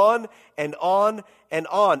go on and on and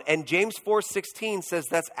on. And James 4:16 says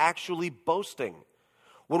that's actually boasting.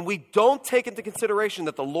 When we don't take into consideration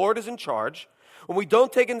that the Lord is in charge, when we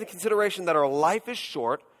don't take into consideration that our life is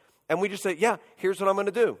short, and we just say, yeah, here's what I'm going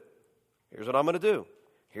to do. Here's what I'm going to do.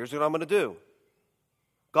 Here's what I'm going to do.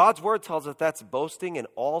 God's word tells us that's boasting, and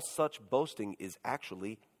all such boasting is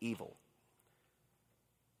actually evil.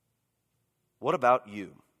 What about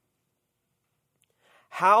you?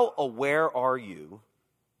 How aware are you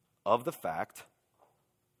of the fact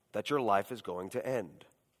that your life is going to end?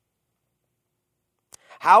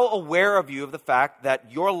 How aware are you of the fact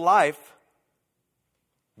that your life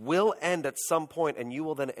will end at some point and you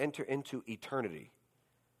will then enter into eternity?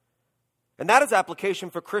 And that is application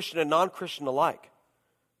for Christian and non-Christian alike.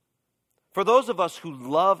 For those of us who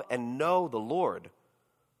love and know the Lord,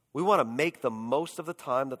 we want to make the most of the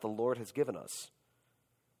time that the Lord has given us.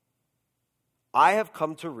 I have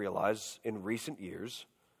come to realize in recent years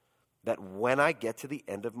that when I get to the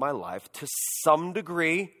end of my life, to some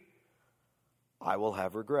degree, I will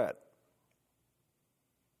have regret.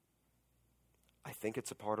 I think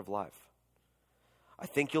it's a part of life. I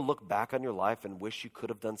think you'll look back on your life and wish you could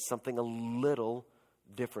have done something a little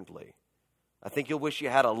differently. I think you'll wish you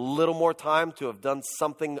had a little more time to have done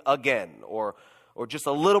something again, or just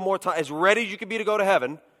a little more time. As ready as you could be to go to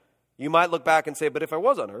heaven, you might look back and say, but if I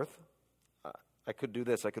was on earth, I could do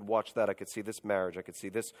this, I could watch that, I could see this marriage, I could see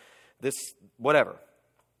this, whatever.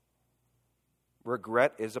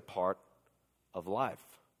 Regret is a part of life.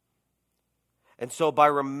 And so by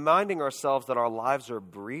reminding ourselves that our lives are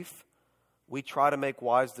brief, we try to make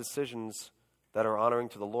wise decisions that are honoring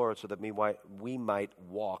to the Lord so that we might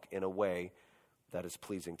walk in a way that is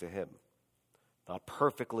pleasing to Him. Not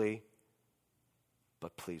perfectly,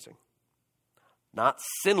 but pleasing. Not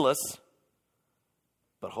sinless,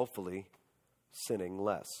 but hopefully sinning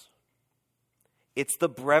less. It's the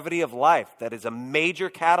brevity of life that is a major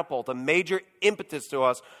catapult, a major impetus to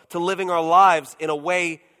us to living our lives in a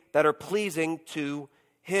way that are pleasing to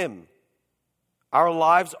Him. Our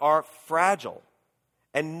lives are fragile,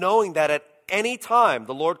 and knowing that at any time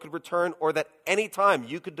the Lord could return or that any time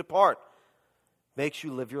you could depart makes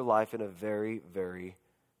you live your life in a very, very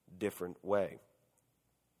different way.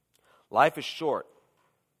 Life is short,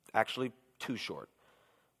 actually too short.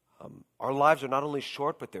 Our lives are not only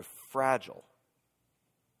short, but they're fragile.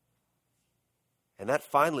 And that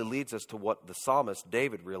finally leads us to what the psalmist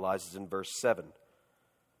David realizes in verse 7,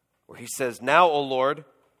 where he says, "Now, O Lord,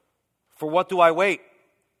 for what do I wait?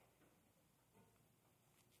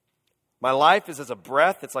 My life is as a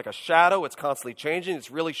breath. It's like a shadow. It's constantly changing.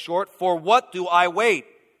 It's really short. For what do I wait?"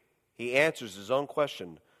 He answers his own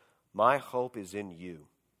question. My hope is in you.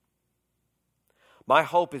 My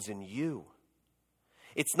hope is in you.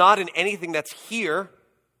 It's not in anything that's here,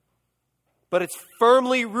 but it's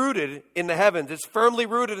firmly rooted in the heavens. It's firmly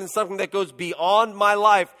rooted in something that goes beyond my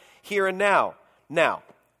life here and now. Now,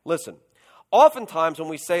 listen. Oftentimes when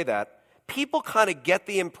we say that, people kind of get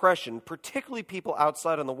the impression, particularly people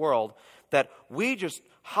outside in the world, that we just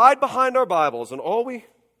hide behind our Bibles and I'm going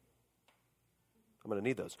to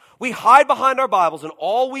need those. We hide behind our Bibles and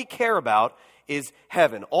all we care about is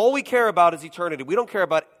heaven. All we care about is eternity. We don't care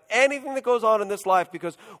about anything that goes on in this life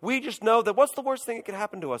because we just know that what's the worst thing that could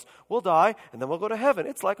happen to us? We'll die and then we'll go to heaven.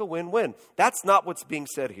 It's like a win-win. That's not what's being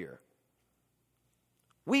said here.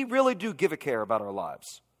 We really do give a care about our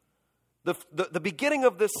lives. The beginning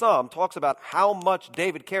of this psalm talks about how much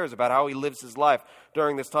David cares about how he lives his life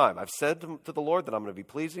during this time. I've said to the Lord that I'm going to be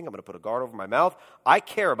pleasing. I'm going to put a guard over my mouth. I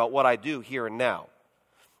care about what I do here and now.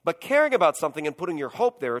 But caring about something and putting your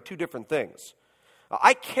hope there are two different things.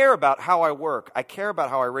 I care about how I work. I care about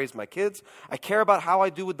how I raise my kids. I care about how I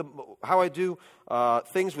do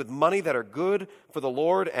things with money that are good for the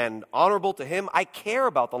Lord and honorable to Him. I care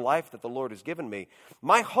about the life that the Lord has given me.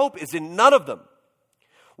 My hope is in none of them.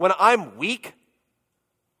 When I'm weak,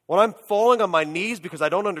 when I'm falling on my knees because I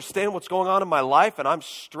don't understand what's going on in my life and I'm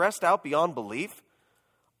stressed out beyond belief,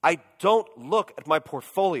 I don't look at my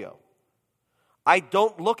portfolio. I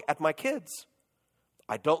don't look at my kids.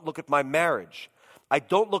 I don't look at my marriage. I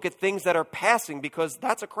don't look at things that are passing because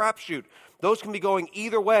that's a crapshoot. Those can be going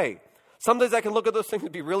either way. Some days I can look at those things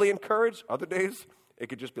and be really encouraged. Other days, it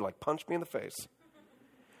could just be like, punch me in the face.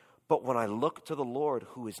 But when I look to the Lord,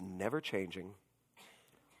 who is never changing,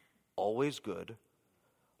 always good,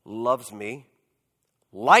 loves me,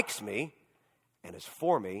 likes me, and is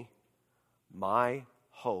for me, my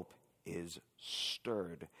hope is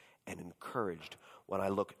stirred and encouraged when I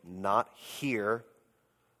look not here,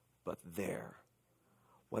 but there.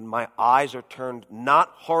 When my eyes are turned not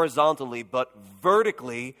horizontally, but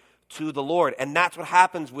vertically to the Lord. And that's what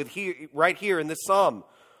happens right here in this psalm.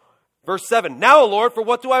 Verse 7, "Now, O Lord, for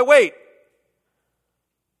what do I wait?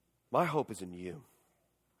 My hope is in you."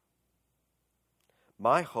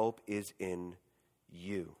 My hope is in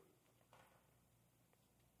you.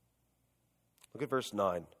 Look at verse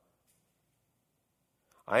 9.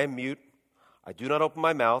 "I am mute. I do not open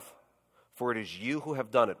my mouth, for it is you who have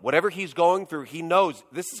done it." Whatever he's going through, he knows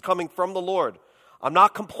this is coming from the Lord. I'm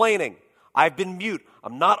not complaining. I've been mute.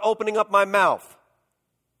 I'm not opening up my mouth.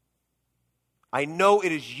 I know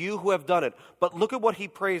it is you who have done it. But look at what he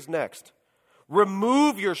prays next.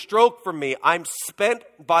 "Remove your stroke from me. I'm spent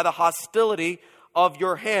by the hostility of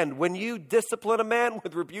your hand." When you discipline a man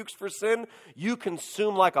with rebukes for sin, you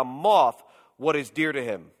consume like a moth what is dear to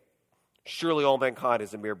him. Surely all mankind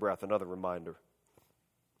is a mere breath. Another reminder.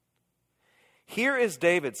 Here is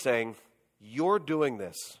David saying, you're doing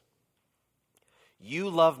this. You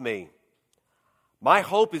love me. My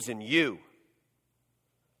hope is in you.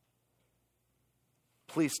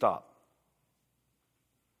 Please stop.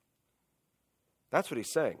 That's what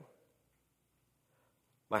he's saying.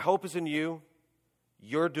 My hope is in you.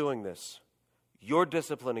 You're doing this. You're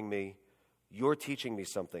disciplining me. You're teaching me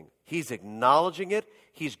something. He's acknowledging it.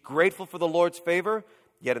 He's grateful for the Lord's favor,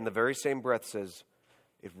 yet in the very same breath says,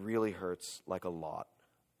 it really hurts like a lot.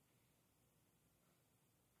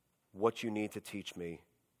 What you need to teach me,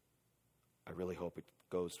 I really hope it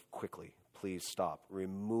goes quickly. Please stop.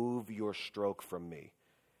 Remove your stroke from me.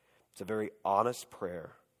 It's a very honest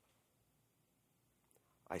prayer.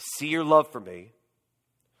 I see your love for me.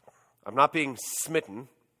 I'm not being smitten.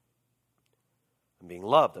 I'm being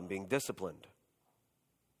loved. I'm being disciplined.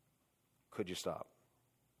 Could you stop?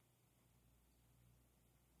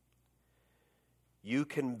 You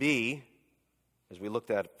can be, as we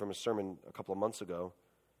looked at from a sermon a couple of months ago,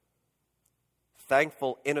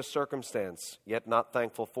 thankful in a circumstance, yet not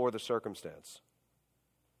thankful for the circumstance.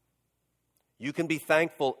 You can be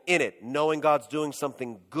thankful in it, knowing God's doing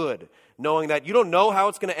something good, knowing that you don't know how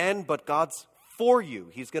it's going to end, but God's for you.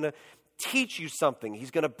 He's going to teach you something.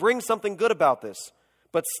 He's going to bring something good about this,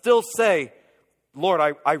 but still say,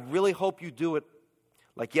 Lord, I really hope you do it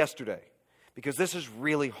like yesterday, because this is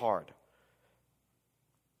really hard.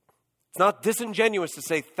 It's not disingenuous to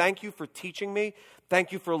say, thank you for teaching me.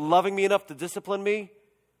 Thank you for loving me enough to discipline me.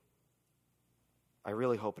 I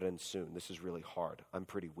really hope it ends soon. This is really hard. I'm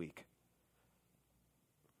pretty weak.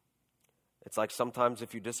 It's like sometimes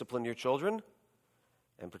if you discipline your children,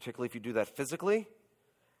 and particularly if you do that physically,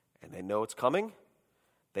 and they know it's coming,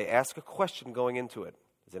 they ask a question going into it.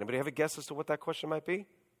 Does anybody have a guess as to what that question might be?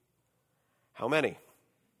 How many?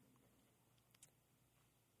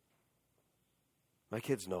 My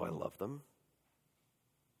kids know I love them,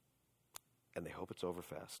 and they hope it's over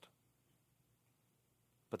fast.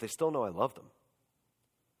 But they still know I love them.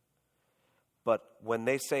 But when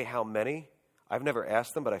they say how many, I've never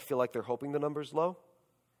asked them, but I feel like they're hoping the number's low.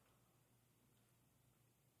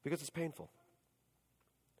 Because it's painful.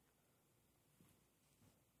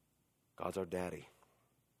 God's our daddy.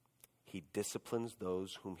 He disciplines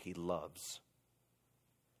those whom he loves.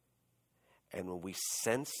 And when we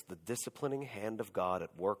sense the disciplining hand of God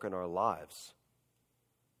at work in our lives,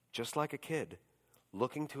 just like a kid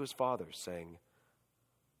looking to his father saying,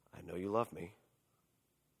 I know you love me.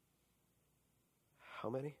 How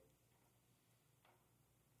many?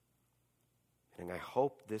 And I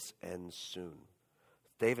hope this ends soon.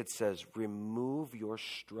 David says, remove your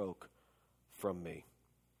stroke from me.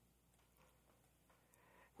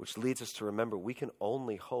 Which leads us to remember we can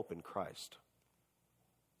only hope in Christ.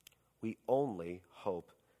 We only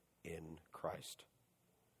hope in Christ.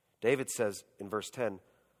 David says in verse 10,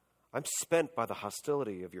 I'm spent by the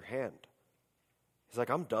hostility of your hand. He's like,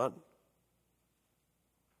 I'm done.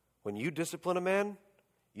 When you discipline a man,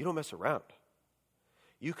 you don't mess around.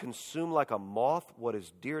 You consume like a moth what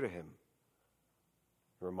is dear to him.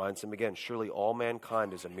 It reminds him again, surely all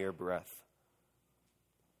mankind is a mere breath.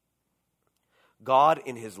 God,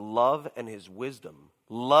 in his love and his wisdom,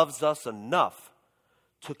 loves us enough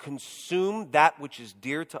to consume that which is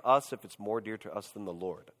dear to us if it's more dear to us than the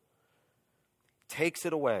Lord. Takes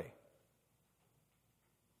it away.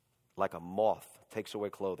 Like a moth takes away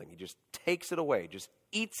clothing. He just takes it away, just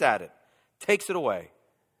eats at it, takes it away.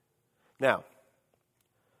 Now,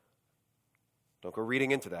 don't go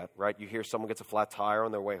reading into that, right? You hear someone gets a flat tire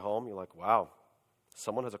on their way home. You're like, wow,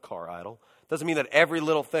 someone has a car idle. Doesn't mean that every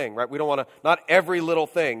little thing, right? We don't want to, not every little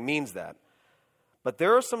thing means that. But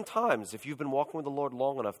there are some times, if you've been walking with the Lord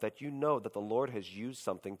long enough, that you know that the Lord has used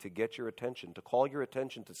something to get your attention, to call your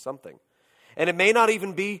attention to something. And it may not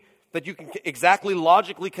even be that you can exactly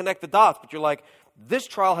logically connect the dots, but you're like, this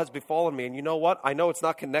trial has befallen me, and you know what? I know it's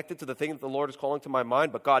not connected to the thing that the Lord is calling to my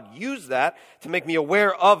mind, but God used that to make me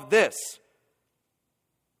aware of this.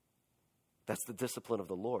 That's the discipline of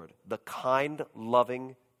the Lord. The kind,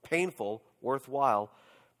 loving, painful, worthwhile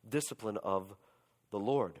discipline of the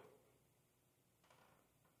Lord.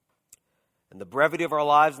 And the brevity of our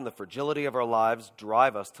lives and the fragility of our lives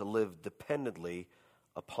drive us to live dependently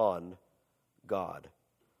upon God.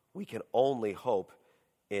 We can only hope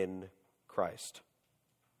in Christ.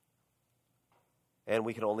 And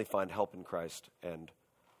we can only find help in Christ. And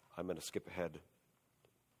I'm going to skip ahead.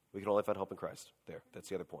 We can only find help in Christ. There, that's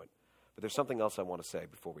the other point. But there's something else I want to say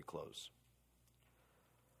before we close.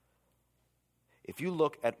 If you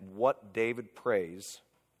look at what David prays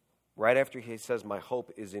right after he says, my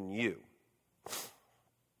hope is in you,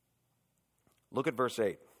 look at verse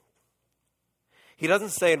 8. He doesn't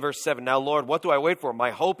say in verse 7, now Lord, what do I wait for?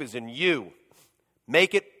 My hope is in you.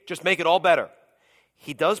 Just make it all better.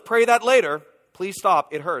 He does pray that later. Please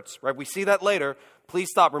stop, it hurts, right? We see that later. Please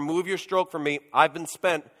stop, remove your stroke from me. I've been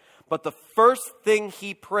spent. But the first thing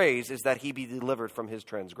he prays is that he be delivered from his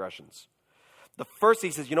transgressions. The first,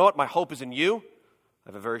 he says, you know what? My hope is in you. I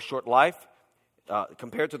have a very short life.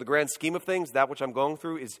 compared to the grand scheme of things, that which I'm going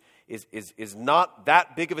through is not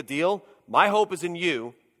that big of a deal. My hope is in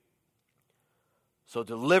you. So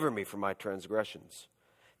deliver me from my transgressions.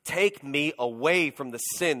 Take me away from the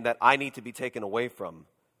sin that I need to be taken away from.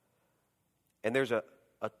 And there's a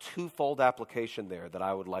twofold application there that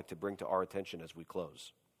I would like to bring to our attention as we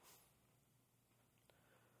close.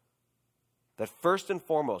 That first and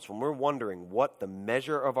foremost, when we're wondering what the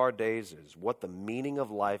measure of our days is, what the meaning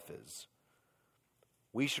of life is,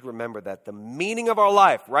 we should remember that the meaning of our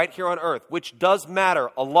life right here on earth, which does matter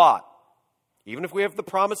a lot, even if we have the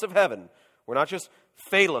promise of heaven, we're not just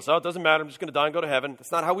fatalists. Oh, it doesn't matter, I'm just going to die and go to heaven.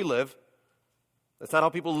 That's not how we live. That's not how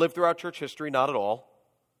people live throughout church history, not at all.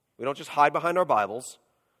 We don't just hide behind our Bibles.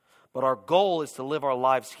 But our goal is to live our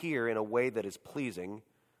lives here in a way that is pleasing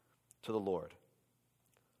to the Lord.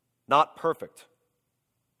 Not perfect.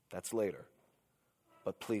 That's later.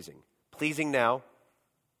 But pleasing. Pleasing now.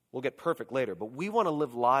 We'll get perfect later. But we want to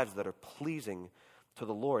live lives that are pleasing to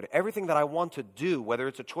the Lord. Everything that I want to do, whether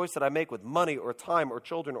it's a choice that I make with money or time or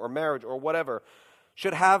children or marriage or whatever,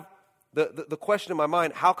 should have the question in my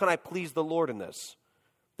mind, how can I please the Lord in this?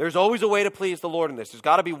 There's always a way to please the Lord in this. There's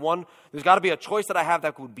got to be a choice that I have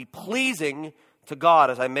that would be pleasing to God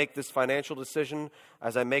as I make this financial decision,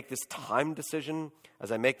 as I make this time decision,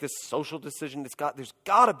 as I make this social decision. There's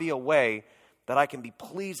got to be a way that I can be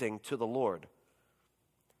pleasing to the Lord.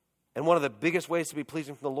 And one of the biggest ways to be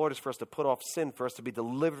pleasing from the Lord is for us to put off sin, for us to be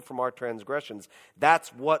delivered from our transgressions. That's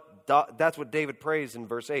what David prays in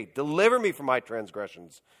verse 8. Deliver me from my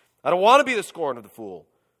transgressions. I don't want to be the scorn of the fool.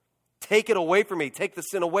 Take it away from me. Take the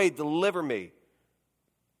sin away. Deliver me.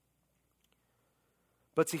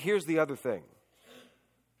 But see, here's the other thing.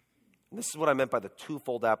 And this is what I meant by the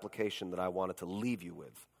twofold application that I wanted to leave you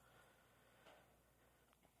with.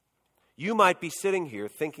 You might be sitting here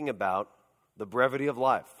thinking about the brevity of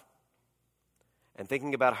life and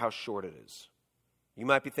thinking about how short it is. You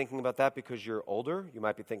might be thinking about that because you're older. You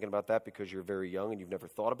might be thinking about that because you're very young and you've never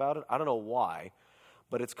thought about it. I don't know why,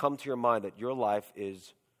 but it's come to your mind that your life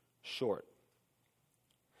is short.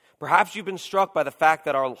 Perhaps you've been struck by the fact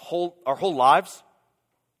that our whole lives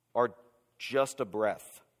are just a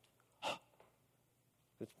breath.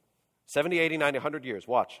 70, 80, 90, 100 years.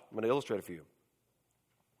 Watch. I'm going to illustrate it for you.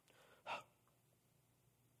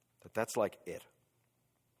 That's like it.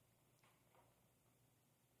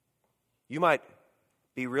 You might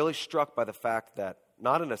be really struck by the fact that,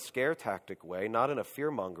 not in a scare tactic way, not in a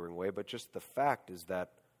fear-mongering way, but just the fact is that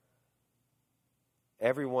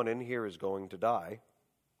everyone in here is going to die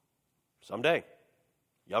someday,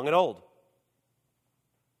 young and old.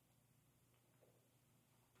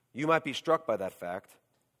 You might be struck by that fact,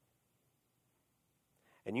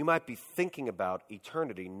 and you might be thinking about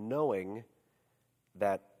eternity knowing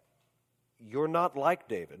that you're not like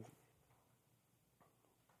David,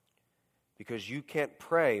 because you can't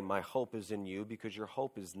pray, my hope is in you, because your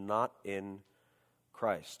hope is not in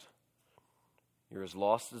Christ. You're as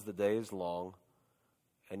lost as the day is long,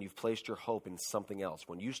 and you've placed your hope in something else.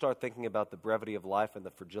 When you start thinking about the brevity of life and the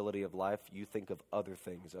fragility of life, you think of other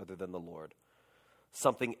things other than the Lord.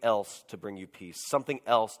 Something else to bring you peace, something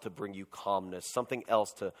else to bring you calmness, something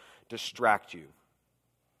else to distract you.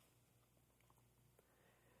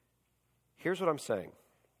 Here's what I'm saying.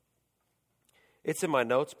 It's in my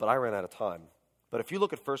notes, but I ran out of time. But if you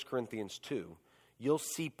look at 1 Corinthians 2, you'll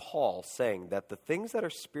see Paul saying that the things that are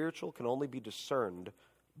spiritual can only be discerned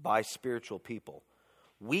by spiritual people.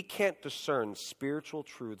 We can't discern spiritual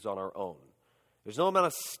truths on our own. There's no amount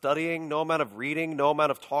of studying, no amount of reading, no amount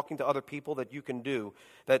of talking to other people that you can do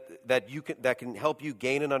that can help you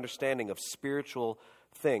gain an understanding of spiritual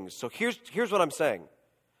things. So here's what I'm saying.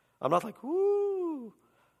 I'm not like, ooh,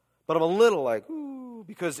 but I'm a little like, ooh,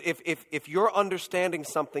 because if you're understanding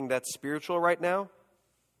something that's spiritual right now,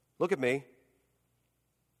 look at me.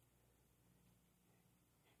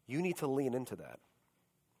 You need to lean into that.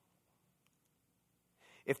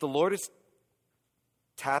 If the Lord is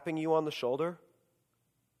tapping you on the shoulder,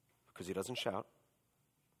 because he doesn't shout,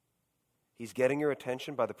 he's getting your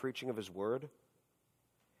attention by the preaching of his word,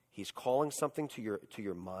 he's calling something to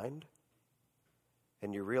your mind,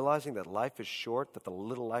 and you're realizing that life is short, that the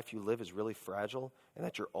little life you live is really fragile, and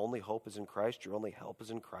that your only hope is in Christ, your only help is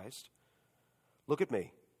in Christ, look at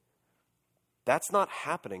me. That's not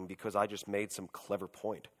happening because I just made some clever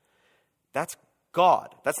point. That's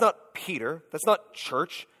God. That's not Peter. That's not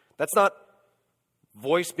church. That's not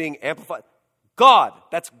voice being amplified. God.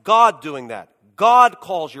 That's God doing that. God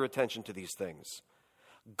calls your attention to these things.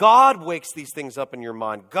 God wakes these things up in your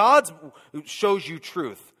mind. God shows you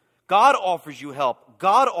truth. God offers you help.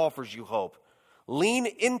 God offers you hope. Lean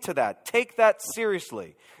into that. Take that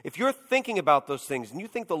seriously. If you're thinking about those things and you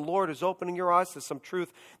think the Lord is opening your eyes to some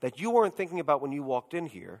truth that you weren't thinking about when you walked in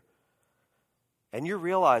here, and you're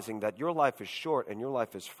realizing that your life is short and your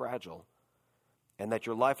life is fragile, and that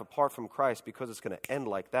your life apart from Christ, because it's going to end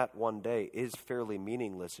like that one day, is fairly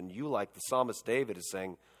meaningless, and you, like the psalmist David, is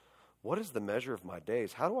saying, what is the measure of my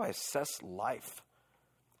days? How do I assess life?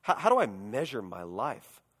 How do I measure my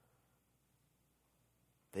life?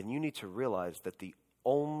 Then you need to realize that the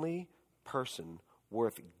only person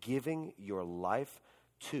worth giving your life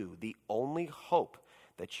to, the only hope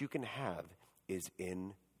that you can have, is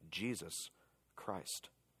in Jesus Christ.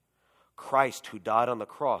 Christ, who died on the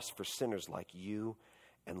cross for sinners like you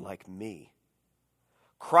and like me.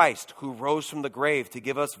 Christ, who rose from the grave to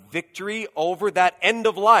give us victory over that end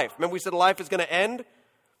of life. Remember we said life is going to end?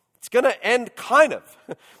 It's going to end kind of.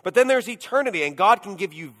 But then there's eternity, and God can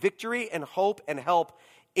give you victory and hope and help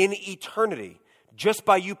in eternity just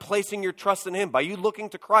by you placing your trust in Him, by you looking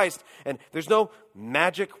to Christ. And there's no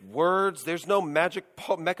magic words. There's no magic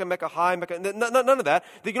mecca, high, mecca, none of that.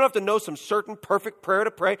 You don't have to know some certain perfect prayer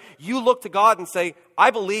to pray. You look to God and say,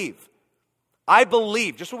 I believe. I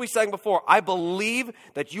believe, just what we sang before, I believe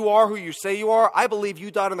that you are who you say you are. I believe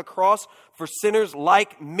you died on the cross for sinners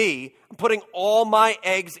like me. I'm putting all my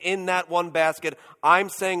eggs in that one basket. I'm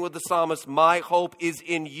saying with the psalmist, my hope is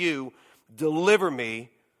in you. Deliver me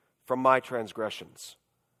from my transgressions.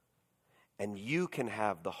 And you can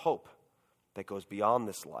have the hope that goes beyond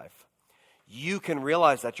this life. You can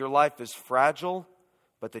realize that your life is fragile,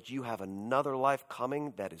 but that you have another life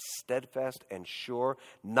coming that is steadfast and sure,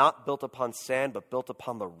 not built upon sand, but built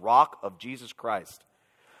upon the rock of Jesus Christ.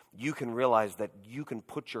 You can realize that you can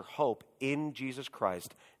put your hope in Jesus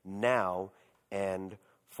Christ now and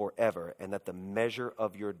forever, and that the measure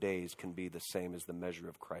of your days can be the same as the measure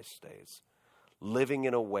of Christ's days. Living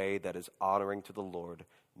in a way that is honoring to the Lord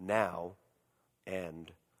now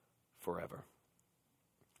and forever.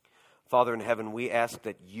 Father in heaven, we ask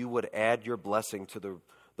that you would add your blessing to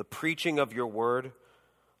the preaching of your word.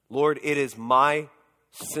 Lord, it is my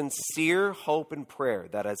sincere hope and prayer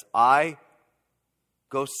that as I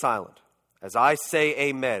go silent, as I say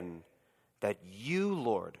amen, that you,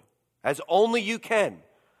 Lord, as only you can,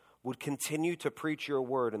 would continue to preach your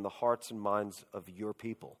word in the hearts and minds of your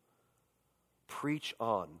people. Preach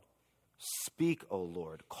on. Speak, O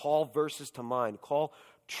Lord. Call verses to mind. Call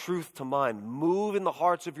truth to mind. Move in the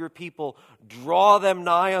hearts of your people. Draw them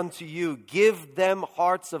nigh unto you. Give them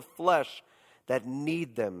hearts of flesh that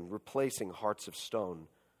need them, replacing hearts of stone.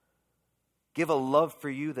 Give a love for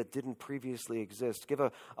you that didn't previously exist. Give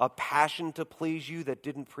a passion to please you that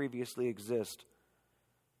didn't previously exist.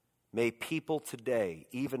 May people today,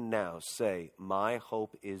 even now, say, my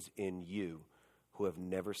hope is in you, who have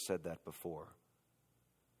never said that before.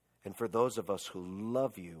 And for those of us who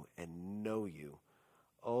love you and know you,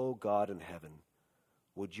 oh God in heaven,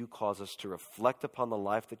 would you cause us to reflect upon the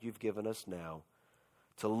life that you've given us now,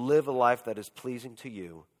 to live a life that is pleasing to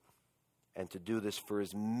you, and to do this for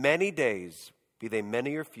as many days, be they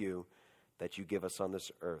many or few, that you give us on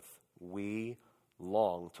this earth. We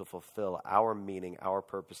long to fulfill our meaning, our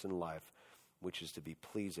purpose in life, which is to be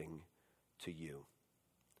pleasing to you.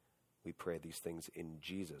 We pray these things in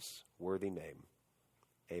Jesus' worthy name.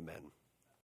 Amen.